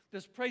loving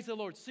this Praise the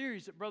Lord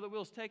series that Brother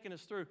Will's taken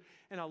us through?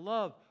 And I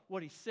love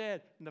what he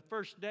said in the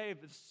first day of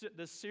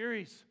this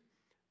series,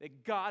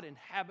 that God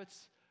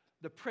inhabits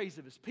the praise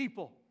of his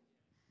people.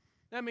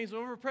 That means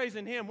when we're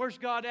praising him, where's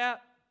God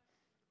at?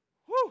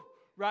 Woo!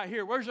 Right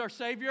here. Where's our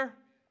Savior?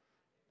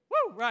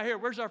 Woo! Right here.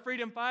 Where's our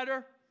freedom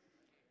fighter?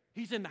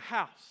 He's in the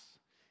house.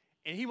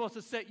 And he wants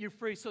to set you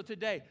free. So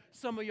today,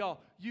 some of y'all,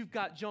 you've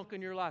got junk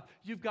in your life.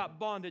 You've got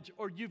bondage,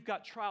 or you've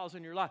got trials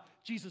in your life.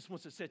 Jesus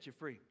wants to set you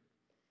free.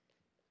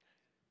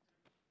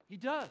 He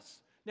does.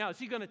 Now, is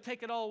he going to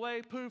take it all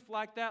away, poof,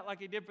 like that, like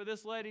he did for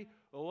this lady?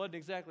 Well, it wasn't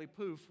exactly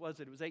poof,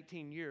 was it? It was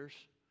 18 years.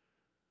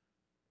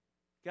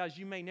 Guys,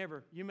 you may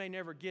never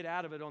get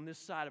out of it on this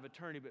side of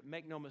eternity, but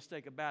make no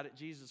mistake about it,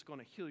 Jesus is going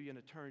to heal you in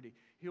eternity.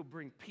 He'll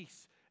bring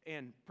peace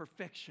and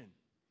perfection.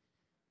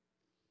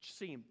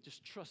 See him,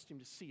 just trust him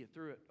to see you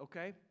through it,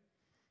 okay?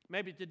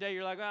 Maybe today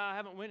you're like, I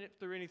haven't went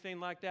through anything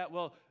like that.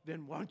 Well,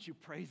 then why don't you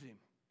praise him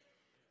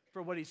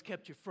for what he's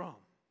kept you from?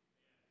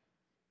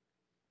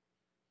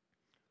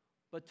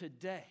 But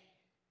today,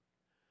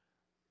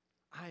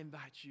 I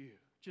invite you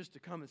just to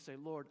come and say,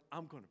 Lord,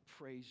 I'm going to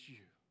praise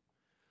you.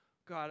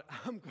 God,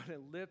 I'm going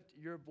to lift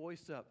your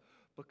voice up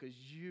because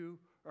you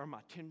are my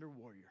tender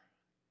warrior.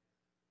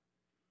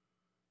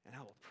 And I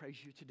will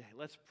praise you today.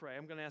 Let's pray.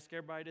 I'm going to ask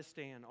everybody to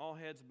stand, all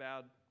heads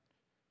bowed.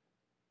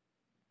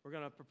 We're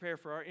going to prepare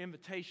for our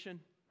invitation.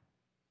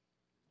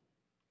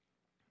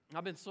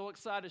 I've been so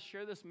excited to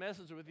share this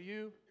message with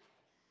you.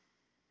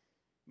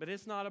 But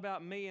it's not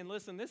about me. And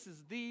listen, this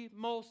is the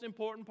most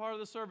important part of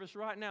the service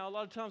right now. A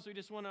lot of times we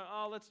just want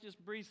to, let's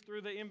just breeze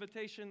through the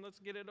invitation. Let's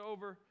get it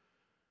over.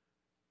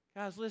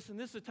 Guys, listen,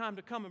 this is a time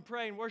to come and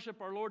pray and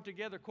worship our Lord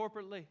together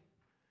corporately.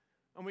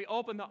 And we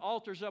open the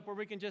altars up where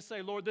we can just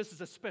say, Lord, this is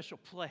a special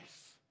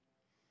place.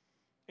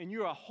 And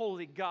you're a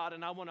holy God,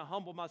 and I want to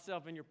humble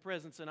myself in your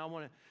presence, and I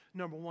want to,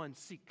 number one,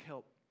 seek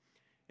help.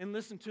 And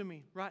listen to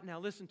me right now.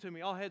 Listen to me.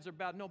 All heads are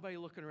bowed. Nobody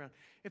looking around.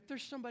 If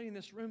there's somebody in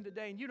this room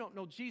today and you don't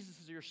know Jesus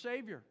as your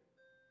Savior,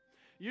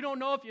 you don't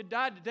know if you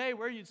died today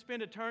where you'd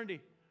spend eternity,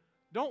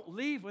 don't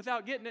leave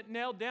without getting it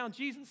nailed down.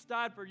 Jesus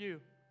died for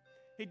you.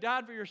 He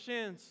died for your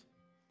sins.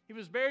 He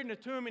was buried in a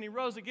tomb, and he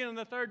rose again on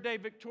the third day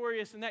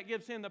victorious, and that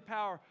gives him the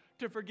power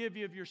to forgive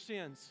you of your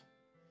sins.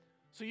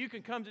 So you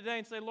can come today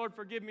and say, Lord,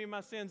 forgive me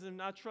my sins, and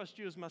I trust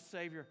you as my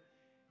Savior.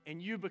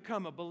 And you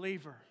become a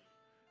believer.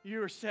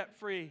 You are set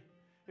free.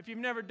 If you've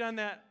never done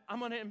that, I'm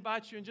going to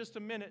invite you in just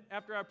a minute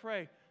after I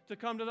pray to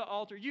come to the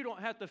altar. You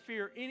don't have to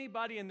fear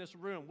anybody in this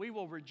room. We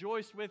will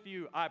rejoice with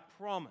you, I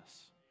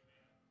promise.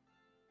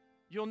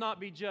 You'll not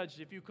be judged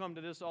if you come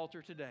to this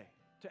altar today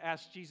to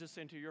ask Jesus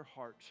into your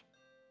heart.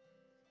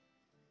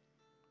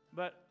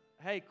 But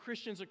hey,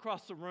 Christians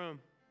across the room,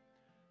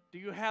 do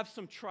you have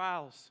some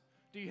trials?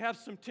 Do you have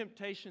some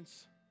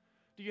temptations?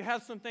 Do you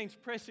have some things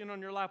pressing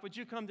on your life? Would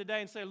you come today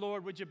and say,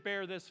 Lord, would you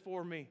bear this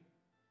for me?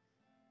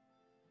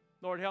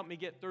 Lord, help me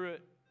get through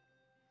it.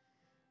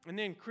 And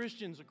then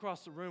Christians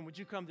across the room, would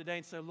you come today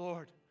and say,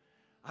 Lord,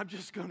 I'm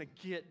just going to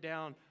get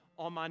down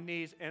on my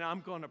knees and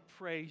I'm going to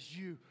praise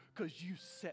you because you set